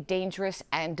extremely dangerous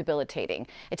and debilitating.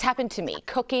 It's happened to me.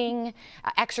 Cooking,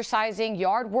 exercising,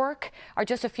 yard work are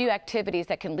just a few activities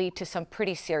that can lead to some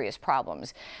pretty serious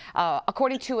problems.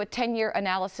 According to a 10-year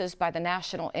analysis by the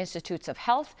National Institutes of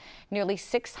Health, nearly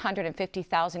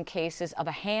 650,000 cases of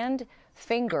a hand,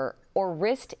 finger, or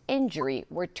wrist injury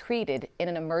were treated in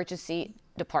an emergency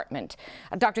department.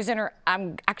 Dr. Zinner,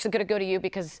 I'm actually going to go to you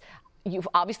because you've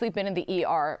obviously been in the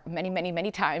ER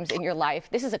many times in your life.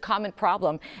 This is a common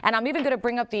problem. And I'm even going to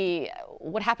bring up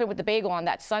what happened with the bagel on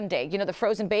that Sunday. The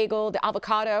frozen bagel, the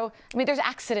avocado. I mean, there's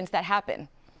accidents that happen.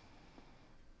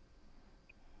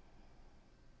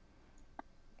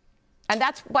 And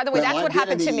that's, by the way, that's what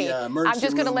happened to me. I'm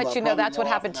just going to let you know that's what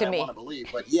happened to me. I want to believe,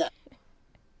 but yeah.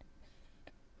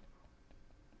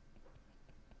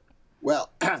 Well,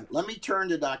 let me turn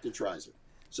to Dr. Treiser.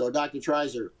 So, Dr.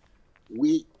 Treiser,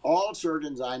 all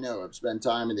surgeons I know have spent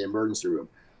time in the emergency room.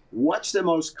 What's the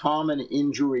most common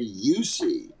injury you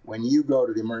see when you go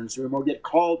to the emergency room or get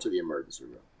called to the emergency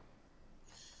room?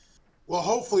 Well,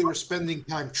 hopefully we're spending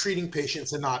time treating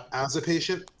patients and not as a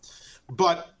patient.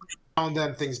 But Now and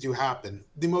then things do happen.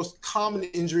 The most common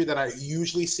injury that I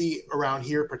usually see around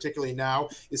here, particularly now,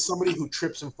 is somebody who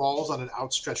trips and falls on an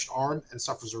outstretched arm and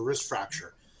suffers a wrist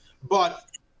fracture. But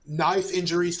knife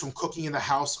injuries from cooking in the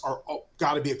house are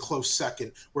got to be a close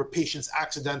second, where patients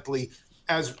accidentally,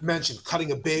 as mentioned,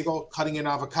 cutting a bagel, cutting an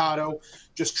avocado,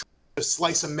 just trying to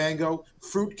slice a mango.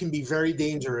 Fruit can be very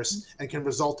dangerous and can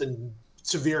result in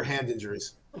severe hand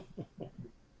injuries.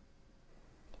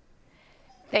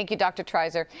 Thank you, Dr.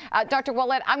 Treiser. Dr.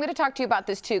 Willett, I'm going to talk to you about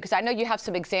this too, because I know you have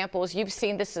some examples. You've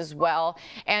seen this as well.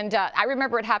 And I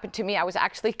remember it happened to me. I was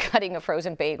actually cutting a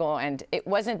frozen bagel, and it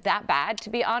wasn't that bad, to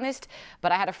be honest.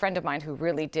 But I had a friend of mine who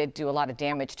really did do a lot of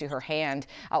damage to her hand.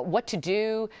 What to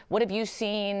do? What have you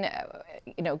seen?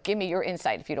 Give me your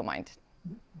insight, if you don't mind.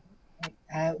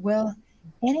 Well,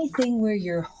 anything where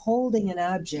you're holding an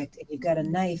object and you've got a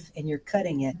knife and you're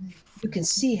cutting it, you can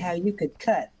see how you could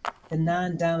cut the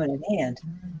non-dominant hand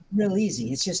real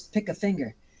easy. It's just pick a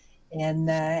finger. And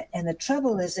the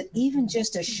trouble is that even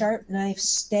just a sharp knife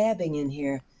stabbing in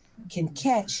here can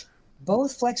catch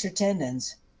both flexor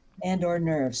tendons and or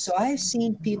nerves. So I've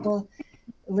seen people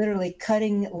literally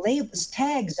cutting labels,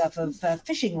 tags off of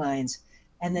fishing lines,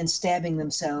 and then stabbing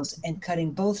themselves and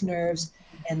cutting both nerves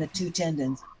and the two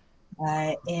tendons.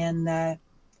 And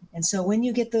so when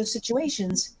you get those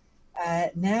situations,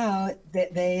 now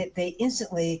they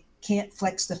instantly can't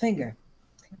flex the finger,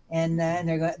 and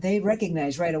they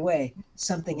recognize right away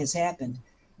something has happened.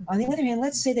 On the other hand,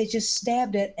 let's say they just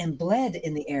stabbed it and bled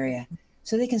in the area,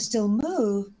 so they can still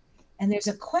move, and there's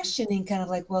a questioning, kind of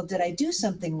like, well, did I do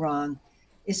something wrong?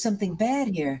 Is something bad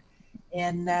here?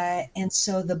 And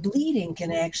so the bleeding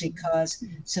can actually cause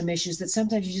some issues that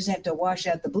sometimes you just have to wash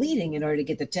out the bleeding in order to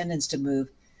get the tendons to move.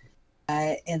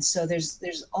 And so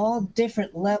there's all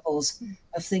different levels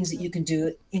of things that you can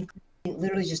do, including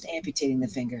literally just amputating the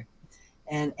finger,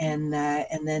 and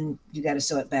then you got to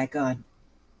sew it back on,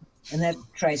 and that's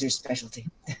Treiser's specialty.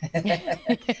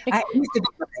 I used to be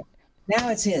mine. Now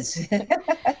it's his.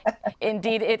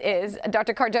 Indeed, it is.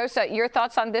 Dr. Cardosa, your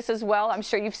thoughts on this as well? I'm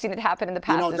sure you've seen it happen in the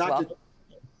past as well.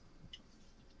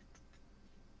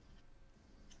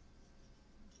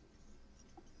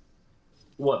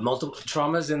 What, multiple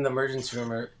traumas in the emergency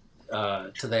room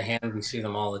to the hand? We see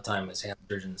them all the time as hand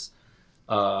surgeons.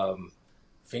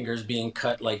 Fingers being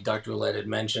cut, like Dr. Willett had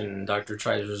mentioned, and Dr.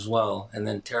 Treiser as well, and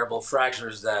then terrible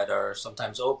fractures that are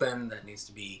sometimes open that needs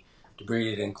to be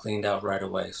debrided and cleaned out right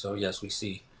away. So yes, we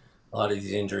see a lot of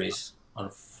these injuries on a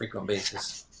frequent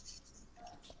basis.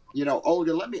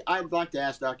 Olga, I'd like to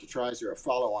ask Dr. Treiser a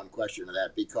follow-on question to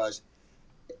that, because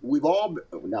we've all,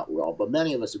 not we all, but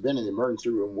many of us have been in the emergency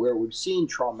room where we've seen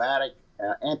traumatic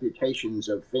amputations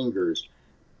of fingers,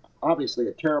 obviously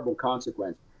a terrible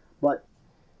consequence. But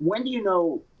when do you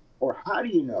know, or how do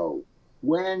you know,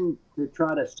 when to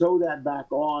try to sew that back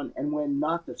on and when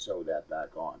not to sew that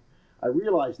back on? I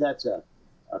realize that's a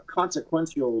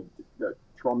consequential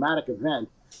traumatic event,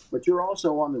 but you're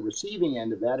also on the receiving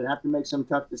end of that and have to make some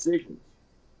tough decisions.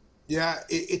 Yeah,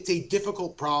 it's a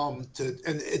difficult problem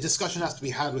and a discussion has to be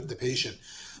had with the patient.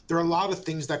 There are a lot of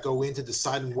things that go into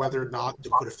deciding whether or not to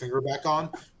put a finger back on,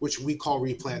 which we call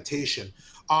replantation.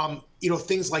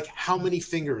 Things like how many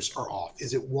fingers are off.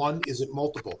 Is it one? Is it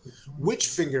multiple? Which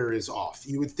finger is off?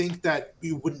 You would think that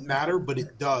it wouldn't matter, but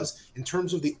it does. In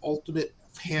terms of the ultimate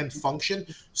hand function,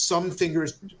 some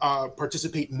fingers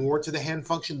participate more to the hand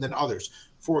function than others.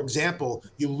 For example,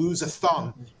 you lose a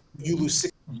thumb, you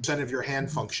lose 60% of your hand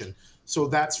function. So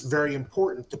that's very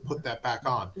important to put that back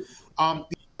on. The other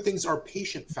things are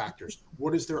patient factors.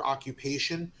 What is their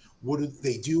occupation? What do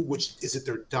they do? Is it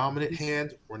their dominant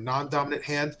hand or non-dominant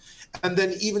hand? And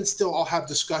then even still, I'll have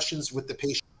discussions with the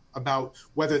patient about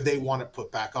whether they want it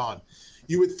put back on.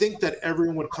 You would think that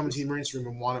everyone would come into the emergency room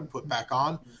and want it put back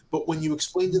on, but when you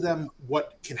explain to them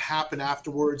what can happen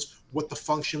afterwards, what the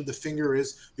function of the finger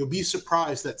is, you'll be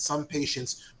surprised that some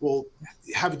patients will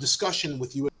have a discussion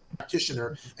with you as a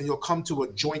practitioner, and you'll come to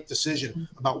a joint decision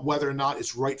about whether or not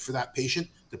it's right for that patient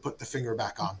to put the finger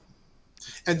back on.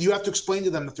 And you have to explain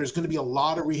to them that there's going to be a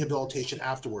lot of rehabilitation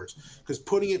afterwards, because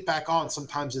putting it back on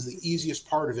sometimes is the easiest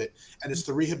part of it. And it's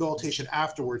the rehabilitation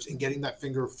afterwards and getting that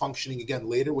finger functioning again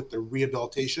later with the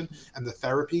rehabilitation and the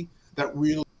therapy that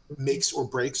really makes or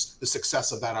breaks the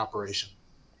success of that operation.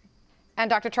 And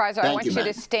Dr. Treiser, I want you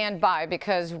to stand by,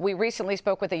 because we recently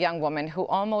spoke with a young woman who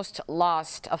almost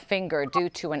lost a finger due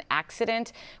to an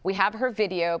accident. We have her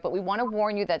video, but we want to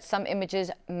warn you that some images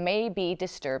may be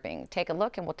disturbing. Take a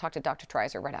look, and we'll talk to Dr.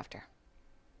 Treiser right after.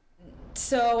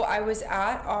 So I was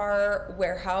at our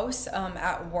warehouse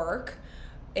at work,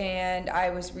 and I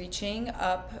was reaching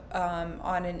up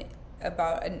on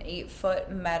about an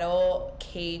 8-foot metal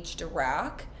caged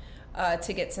rack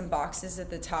to get some boxes at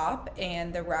the top,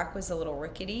 and the rack was a little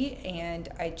rickety, and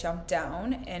I jumped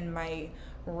down and my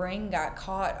ring got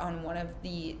caught on one of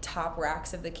the top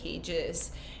racks of the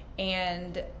cages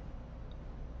and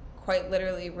quite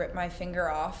literally ripped my finger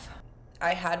off.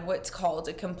 I had what's called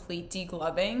a complete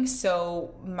degloving,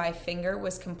 so my finger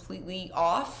was completely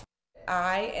off.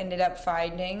 I ended up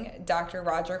finding Dr.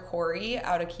 Roger Corey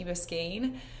out of Key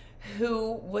Biscayne,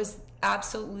 who was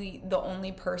absolutely the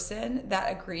only person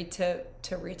that agreed to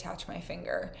reattach my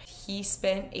finger. He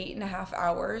spent 8.5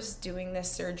 hours doing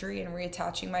this surgery and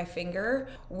reattaching my finger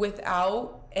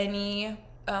without any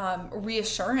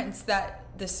reassurance that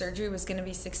the surgery was going to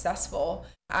be successful.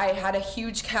 I had a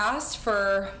huge cast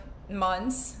for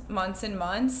months and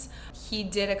months. He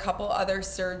did a couple other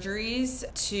surgeries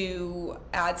to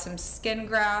add some skin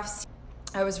grafts.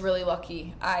 I was really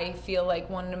lucky. I feel like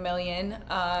 1 in a million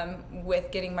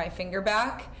with getting my finger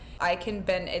back. I can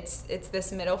bend, it's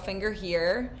this middle finger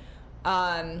here,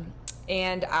 and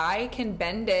I can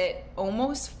bend it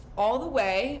almost all the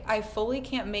way. I fully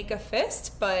can't make a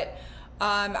fist, but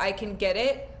I can get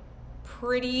it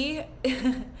pretty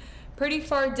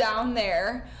far down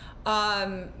there.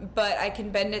 But I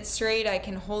can bend it straight, I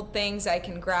can hold things, I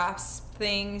can grasp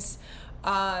things.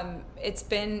 It's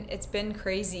been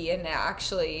crazy, and it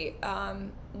actually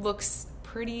looks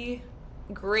pretty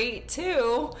great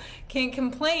too. Can't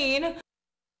complain.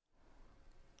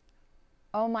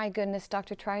 Oh my goodness,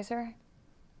 Dr. Treiser.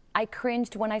 I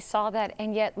cringed when I saw that,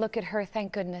 and yet look at her,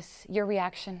 thank goodness. Your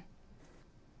reaction?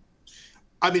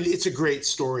 I mean, it's a great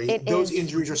story. Those is.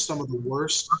 injuries are some of the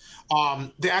worst.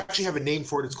 They actually have a name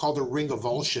for it. It's called a ring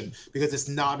avulsion because it's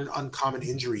not an uncommon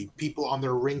injury. People on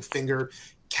their ring finger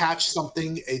catch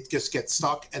something, it just gets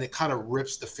stuck, and it kind of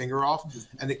rips the finger off.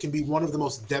 And it can be one of the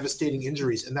most devastating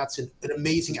injuries, and that's an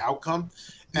amazing outcome.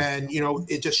 And, you know,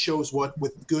 it just shows what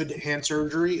with good hand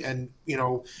surgery and, you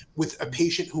know, with a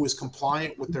patient who is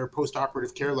compliant with their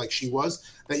post-operative care like she was,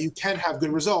 that you can have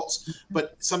good results.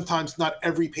 But sometimes not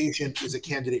every patient is a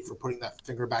candidate for putting that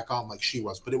finger back on like she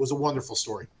was. But it was a wonderful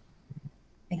story.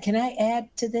 And can I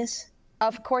add to this?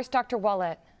 Of course, Dr.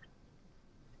 Wallet.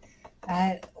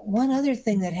 One other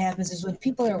thing that happens is when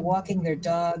people are walking their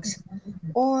dogs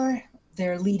or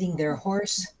they're leading their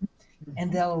horse,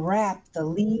 and they'll wrap the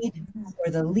lead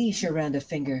or the leash around a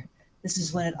finger. This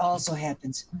is when it also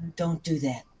happens. Don't do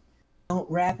that. Don't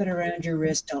wrap it around your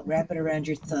wrist. Don't wrap it around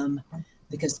your thumb,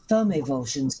 because thumb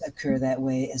avulsions occur that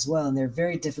way as well, and they're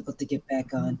very difficult to get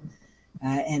back on.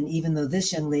 And even though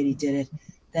this young lady did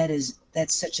it,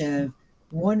 that's such a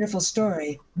wonderful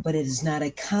story, but it is not a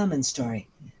common story,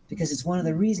 because it's one of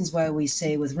the reasons why we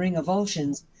say with ring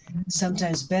avulsions,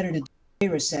 sometimes better to do a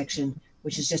resection,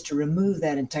 which is just to remove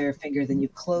that entire finger, then you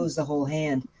close the whole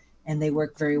hand, and they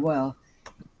work very well.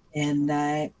 And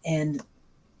a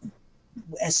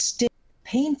stiff,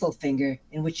 painful finger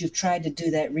in which you've tried to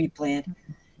do that replant,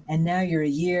 and now you're a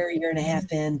year and a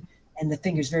half in, and the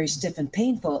finger's very stiff and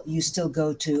painful, you still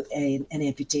go to an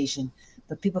amputation.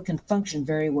 But people can function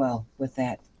very well with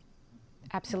that.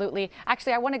 Absolutely.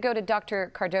 Actually, I want to go to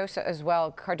Dr. Cardoso as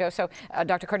well.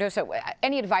 Dr. Cardoso,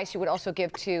 any advice you would also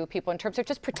give to people in terms of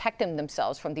just protecting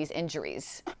themselves from these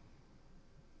injuries?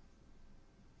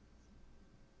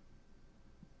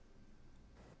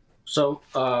 So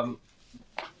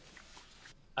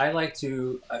I like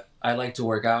to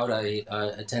work out. I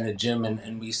attend a gym,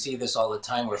 and we see this all the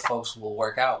time where folks will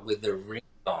work out with their rings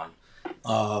on.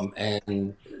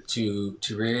 And to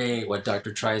reiterate what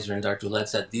Dr. Treiser and Dr. Ouellette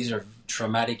said, these are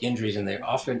traumatic injuries, and they're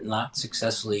often not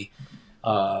successfully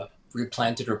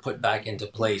replanted or put back into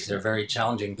place. They're very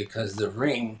challenging because the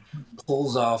ring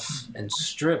pulls off and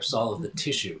strips all of the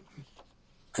tissue.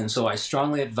 And so I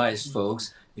strongly advise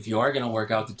folks, if you are going to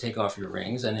work out, to take off your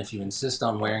rings, and if you insist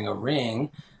on wearing a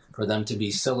ring, for them to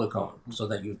be silicone so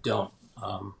that you don't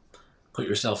put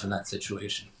yourself in that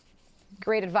situation.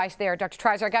 Great advice there, Dr.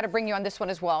 Treiser. I got to bring you on this one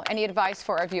as well. Any advice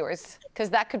for our viewers? Because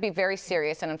that could be very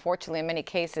serious, and unfortunately, in many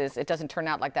cases, it doesn't turn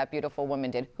out like that beautiful woman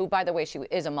did, who, by the way, she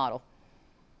is a model.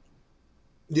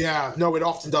 Yeah, no, it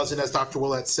often does. And as Dr.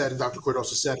 Ouellette said and Dr.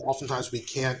 Cardoso said, oftentimes we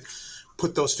can't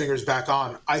put those fingers back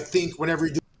on. I think whenever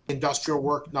you do industrial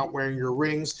work, not wearing your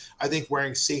rings, I think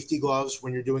wearing safety gloves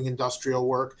when you're doing industrial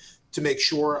work to make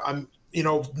sure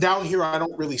down here, I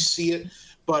don't really see it.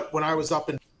 But when I was up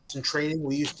in training,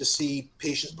 we used to see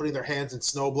patients putting their hands in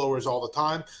snow blowers all the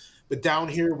time. But down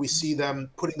here, we see them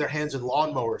putting their hands in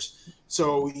lawnmowers.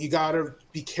 So you got to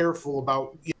be careful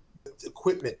about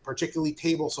equipment, particularly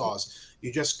table saws.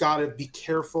 You just got to be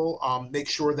careful. Make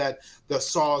sure that the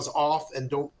saw is off and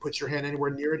don't put your hand anywhere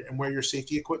near it, and wear your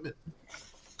safety equipment.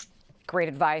 Great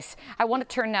advice. I want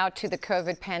to turn now to the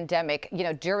COVID pandemic. You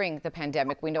know, during the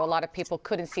pandemic, we know a lot of people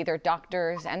couldn't see their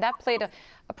doctors, and that played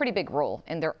a pretty big role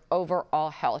in their overall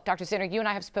health. Dr. Zinner, you and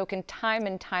I have spoken time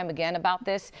and time again about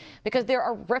this because there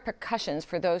are repercussions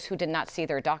for those who did not see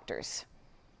their doctors.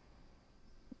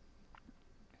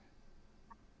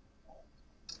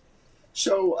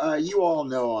 So you all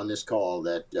know on this call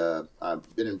that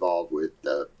I've been involved with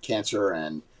cancer,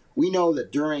 and we know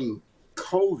that during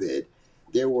COVID,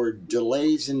 there were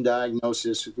delays in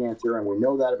diagnosis of cancer, and we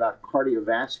know that about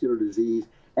cardiovascular disease,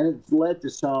 and it's led to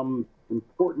some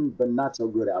important but not so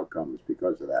good outcomes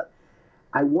because of that.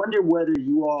 I wonder whether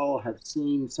you all have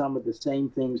seen some of the same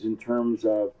things in terms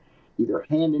of either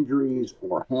hand injuries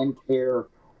or hand care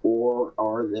or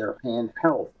their hand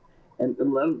health. And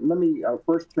let me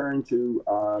first turn to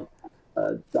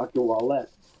Dr. Wallette.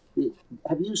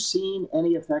 Have you seen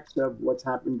any effects of what's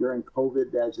happened during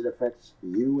COVID as it affects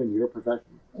you and your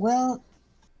profession? Well,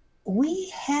 we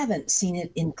haven't seen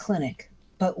it in clinic,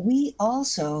 but we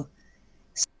also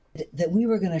said that we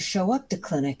were going to show up to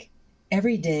clinic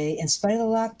every day in spite of the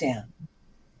lockdown.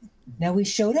 Now, we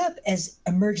showed up as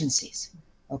emergencies.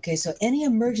 Okay, so any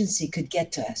emergency could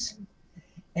get to us.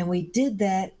 And we did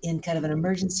that in kind of an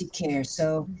emergency care.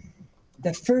 So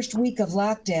the first week of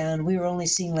lockdown, we were only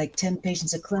seeing like 10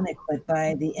 patients a clinic, but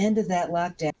by the end of that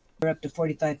lockdown, we were up to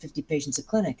 45, 50 patients a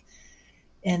clinic.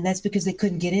 And that's because they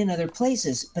couldn't get in other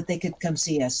places, but they could come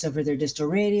see us. So for their distal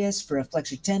radius, for a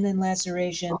flexor tendon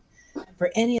laceration,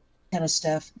 for any kind of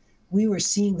stuff, we were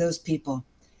seeing those people.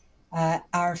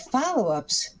 Our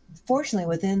follow-ups, fortunately,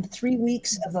 within 3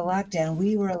 weeks of the lockdown,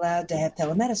 we were allowed to have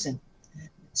telemedicine.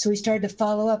 So we started to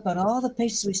follow up on all the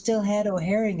patients we still had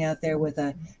O'Haring out there with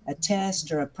a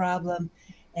test or a problem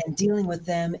and dealing with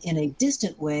them in a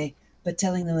distant way, but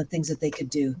telling them the things that they could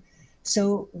do.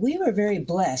 So we were very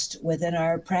blessed within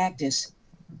our practice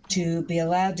to be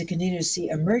allowed to continue to see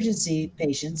emergency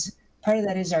patients. Part of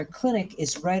that is our clinic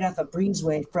is right off a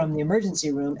breezeway from the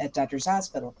emergency room at Doctor's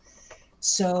Hospital.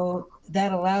 So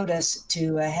that allowed us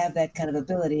to have that kind of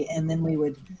ability. And then we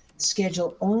would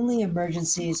schedule only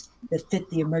emergencies that fit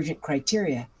the emergent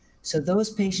criteria. So those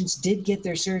patients did get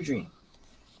their surgery.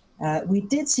 We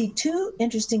did see two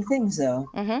interesting things, though.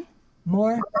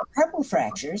 More carpal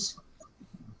fractures,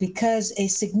 because a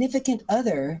significant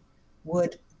other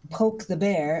would poke the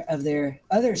bear of their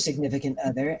other significant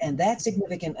other, and that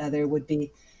significant other would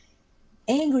be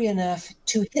angry enough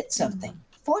to hit something.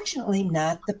 Fortunately,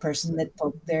 not the person that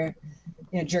poked their,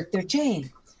 jerked their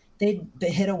chain. They'd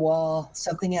hit a wall,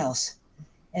 something else.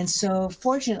 And so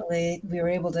fortunately, we were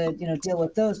able to, deal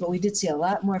with those, but we did see a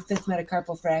lot more fifth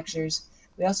metacarpal fractures.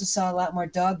 We also saw a lot more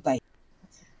dog bite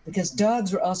because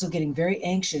dogs were also getting very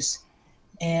anxious,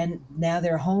 and now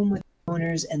they're home with the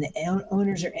owners, and the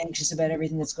owners are anxious about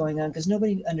everything that's going on because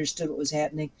nobody understood what was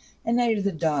happening, and neither did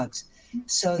the dogs.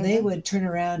 So they would turn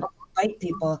around and bite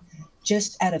people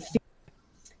just out of fear.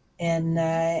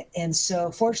 And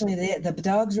so fortunately, the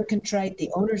dogs were contrite,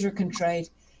 the owners were contrite,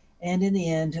 and in the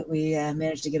end, we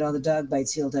managed to get all the dog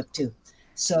bites healed up too.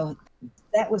 So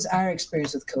that was our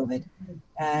experience with COVID.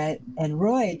 And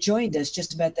Roy joined us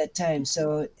just about that time.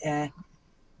 So,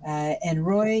 and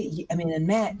Roy, and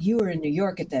Matt, you were in New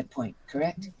York at that point,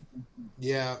 correct?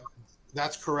 Yeah,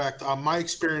 that's correct. My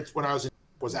experience when I was in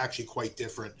was actually quite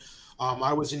different.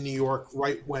 I was in New York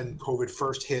right when COVID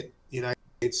first hit the United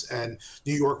States, and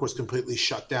New York was completely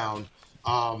shut down.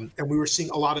 And we were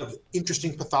seeing a lot of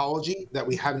interesting pathology that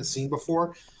we hadn't seen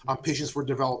before. Patients were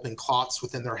developing clots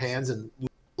within their hands and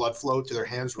blood flow to their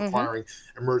hands, requiring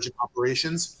emergent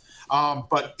operations.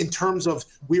 But in terms of,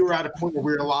 we were at a point where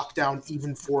we were locked down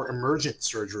even for emergent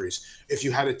surgeries. If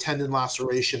you had a tendon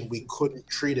laceration, we couldn't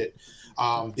treat it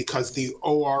because the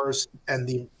ORs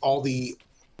and all the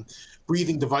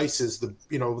breathing devices,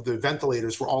 the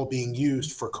ventilators were all being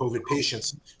used for COVID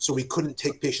patients. So we couldn't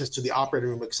take patients to the operating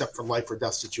room except for life or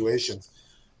death situations.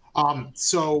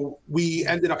 So we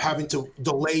ended up having to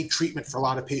delay treatment for a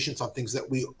lot of patients on things that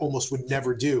we almost would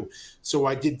never do. So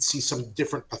I did see some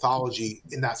different pathology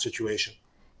in that situation.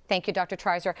 Thank you, Dr.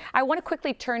 Treiser. I want to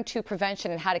quickly turn to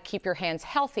prevention and how to keep your hands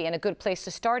healthy. And a good place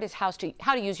to start is how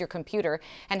to use your computer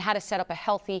and how to set up a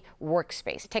healthy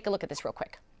workspace. Take a look at this real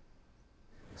quick.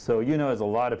 So as a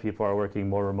lot of people are working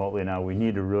more remotely now, we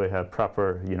need to really have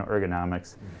proper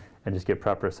ergonomics and just get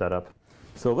proper setup.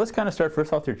 So let's kind of start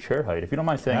first off with your chair height. If you don't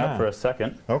mind standing up for a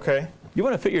second. Okay. You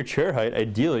want to fit your chair height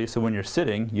ideally so when you're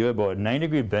sitting, you have about a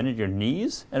 90-degree bend at your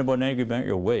knees and about a 90-degree bend at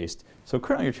your waist. So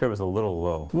currently your chair was a little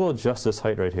low. We'll adjust this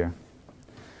height right here.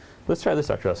 Let's try this,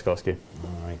 Dr. Oskowski.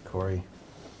 All right, Corey.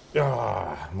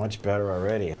 Ah, much better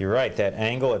already. You're right, that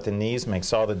angle at the knees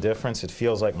makes all the difference. It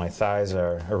feels like my thighs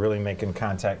are really making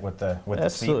contact with the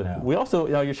seat now. We also,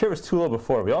 your chair was too low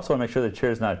before. We also want to make sure the chair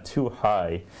is not too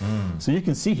high. So you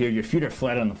can see here, your feet are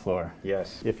flat on the floor.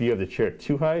 Yes. If you have the chair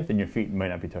too high, then your feet might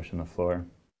not be touching the floor.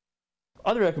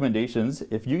 Other recommendations,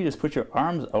 if you just put your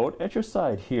arms out at your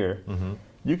side here,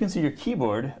 you can see your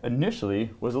keyboard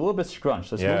initially was a little bit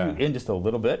scrunched. Let's move you in just a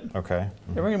little bit. Okay.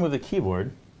 And we're going to move the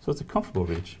keyboard so it's a comfortable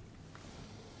reach.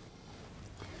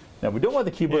 Now, we don't want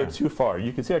the keyboard too far.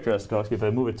 You can see Dr. Oskowski, if I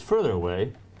move it further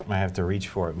away, I have to reach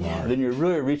for it more. Then you're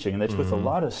really reaching, and that puts a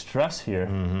lot of stress here,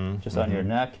 just on your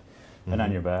neck and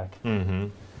on your back.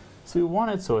 So we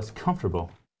want it so it's comfortable.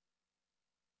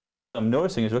 I'm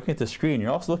noticing as looking at the screen,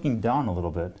 you're also looking down a little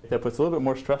bit. That puts a little bit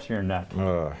more stress on your neck.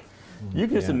 You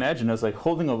can just imagine it's like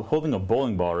holding a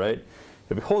bowling ball, right?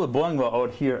 If I hold a bowling ball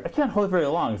out here, I can't hold it very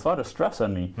long. It's a lot of stress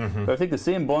on me. But if I take the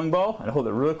same bowling ball and I hold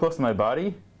it really close to my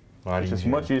body, it's just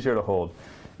much easier to hold.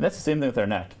 And that's the same thing with our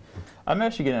neck. I'm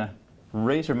actually going to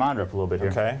raise your monitor up a little bit here.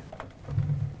 Okay.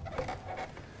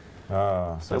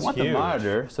 So I want the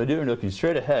monitor, so I do it looking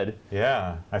straight ahead.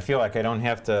 Yeah, I feel like I don't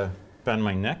have to bend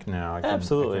my neck now. I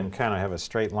Absolutely. can kind of have a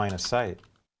straight line of sight.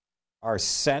 Our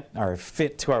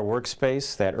fit to our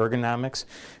workspace, that ergonomics,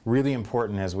 really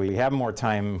important as we have more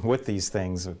time with these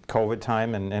things, COVID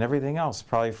time and everything else.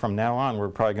 Probably from now on, we're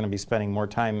probably going to be spending more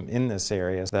time in this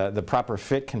area. The proper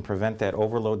fit can prevent that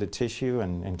overload to tissue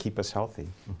and keep us healthy.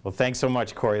 Well, thanks so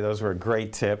much, Corey. Those were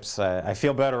great tips. I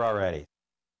feel better already.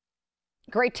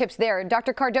 Great tips there.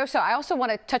 Dr. Cardoso, I also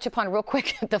want to touch upon real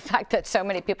quick the fact that so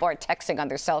many people are texting on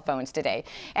their cell phones today.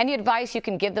 Any advice you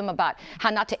can give them about how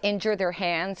not to injure their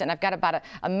hands? And I've got about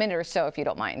a minute or so, if you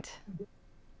don't mind.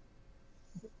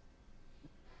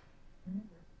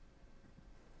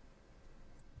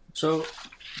 So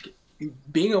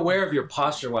being aware of your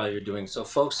posture while you're doing so.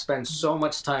 Folks spend so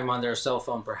much time on their cell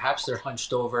phone. Perhaps they're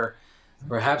hunched over.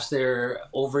 Perhaps they're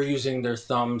overusing their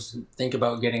thumbs. Think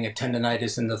about getting a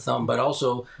tendonitis in the thumb, but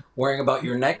also worrying about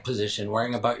your neck position,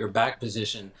 worrying about your back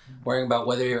position, worrying about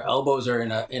whether your elbows are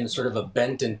in sort of a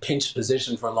bent and pinched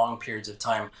position for long periods of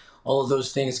time. All of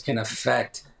those things can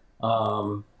affect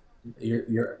your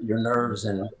nerves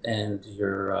and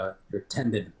your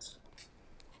tendons.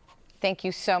 Thank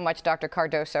you so much, Dr.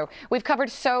 Cardoso. We've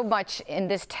covered so much in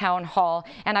this town hall,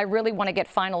 and I really want to get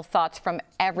final thoughts from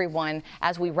everyone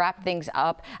as we wrap things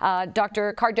up.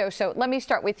 Dr. Cardoso, let me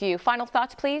start with you. Final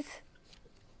thoughts, please.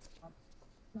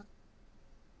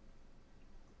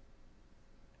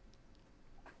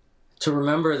 To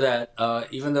remember that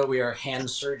even though we are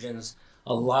hand surgeons,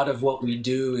 a lot of what we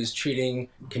do is treating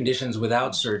conditions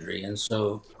without surgery. And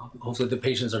so hopefully the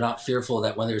patients are not fearful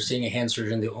that when they're seeing a hand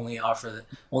surgeon, the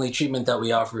only treatment that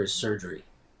we offer is surgery.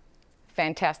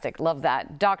 Fantastic. Love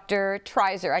that. Dr.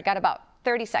 Treiser, I got about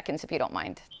 30 seconds if you don't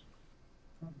mind.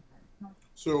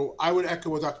 So I would echo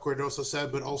what Dr. Cardoso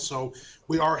said, but also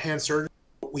we are hand surgeons.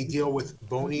 We deal with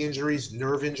bony injuries,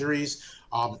 nerve injuries,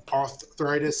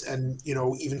 arthritis, and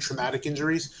even traumatic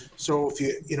injuries. So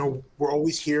if we're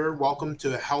always here, welcome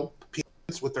to help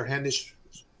patients with their hand issues.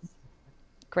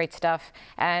 Great stuff.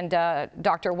 And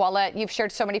Dr. Wallet, you've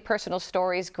shared so many personal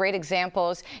stories, great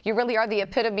examples. You really are the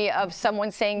epitome of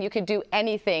someone saying you could do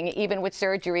anything, even with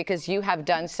surgery, because you have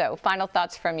done so. Final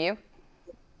thoughts from you?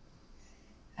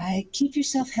 Keep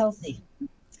yourself healthy.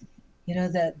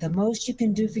 The most you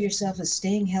can do for yourself is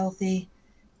staying healthy.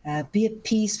 Be at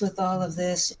peace with all of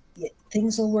this.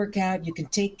 Things will work out. You can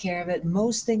take care of it.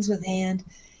 Most things with hand,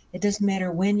 it doesn't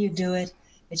matter when you do it.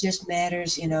 It just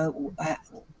matters,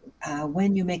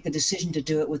 when you make the decision to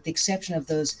do it, with the exception of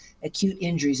those acute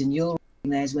injuries, and you'll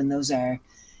recognize when those are,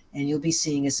 and you'll be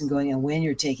seeing us and going, and when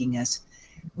you're taking us.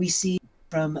 We see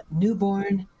from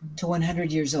newborn to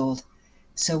 100 years old.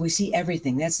 So we see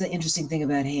everything. That's the interesting thing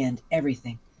about hand,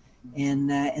 everything.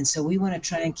 And so we want to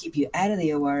try and keep you out of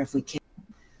the OR if we can.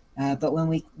 But when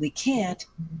we can't,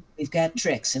 we've got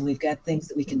tricks and we've got things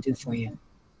that we can do for you.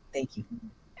 Thank you.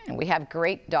 And we have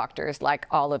great doctors like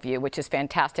all of you, which is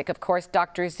fantastic. Of course,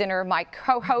 Dr. Zinner, my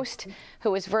co-host,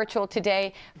 who is virtual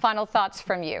today. Final thoughts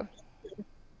from you.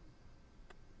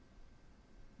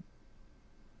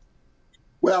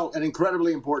 Well, an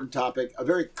incredibly important topic, a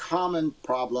very common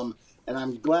problem, and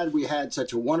I'm glad we had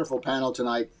such a wonderful panel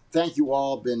tonight. Thank you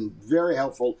all. Been very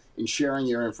helpful in sharing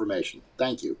your information.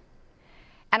 Thank you.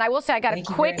 And I will say I got a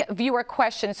quick viewer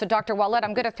question. So Dr. Wallet,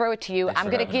 I'm going to throw it to you. I'm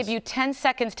going to give you 10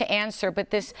 seconds to answer, but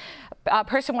this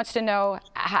person wants to know,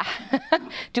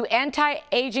 do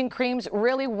anti-aging creams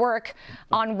really work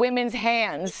on women's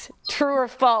hands? True or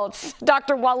false?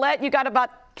 Dr. Wallet, you got about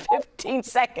 15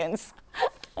 seconds.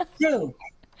 True.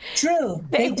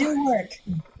 They do work.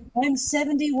 I'm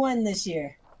 71 this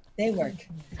year. They work.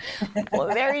 Well,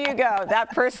 there you go.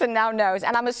 That person now knows.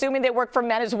 And I'm assuming they work for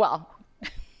men as well.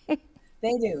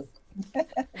 They do.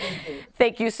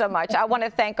 Thank you so much. I want to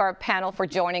thank our panel for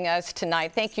joining us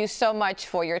tonight. Thank you so much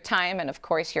for your time and, of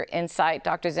course, your insight.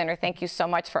 Dr. Zinner, thank you so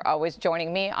much for always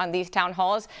joining me on these town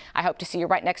halls. I hope to see you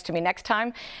right next to me next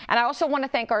time. And I also want to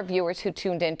thank our viewers who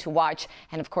tuned in to watch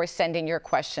and, of course, send in your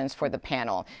questions for the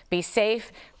panel. Be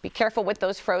safe. Be careful with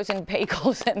those frozen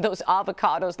bagels and those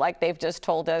avocados like they've just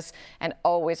told us. And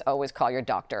always, always call your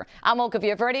doctor. I'm Olga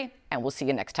Villaverde, and we'll see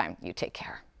you next time. You take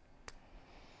care.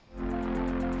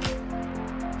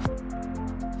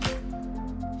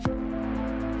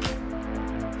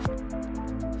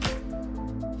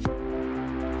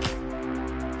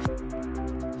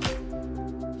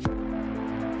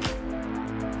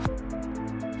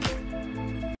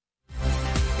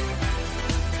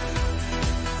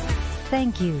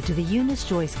 Thank you to the Eunice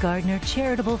Joyce Gardner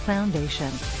Charitable Foundation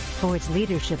for its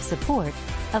leadership support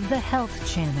of the Health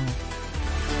Channel.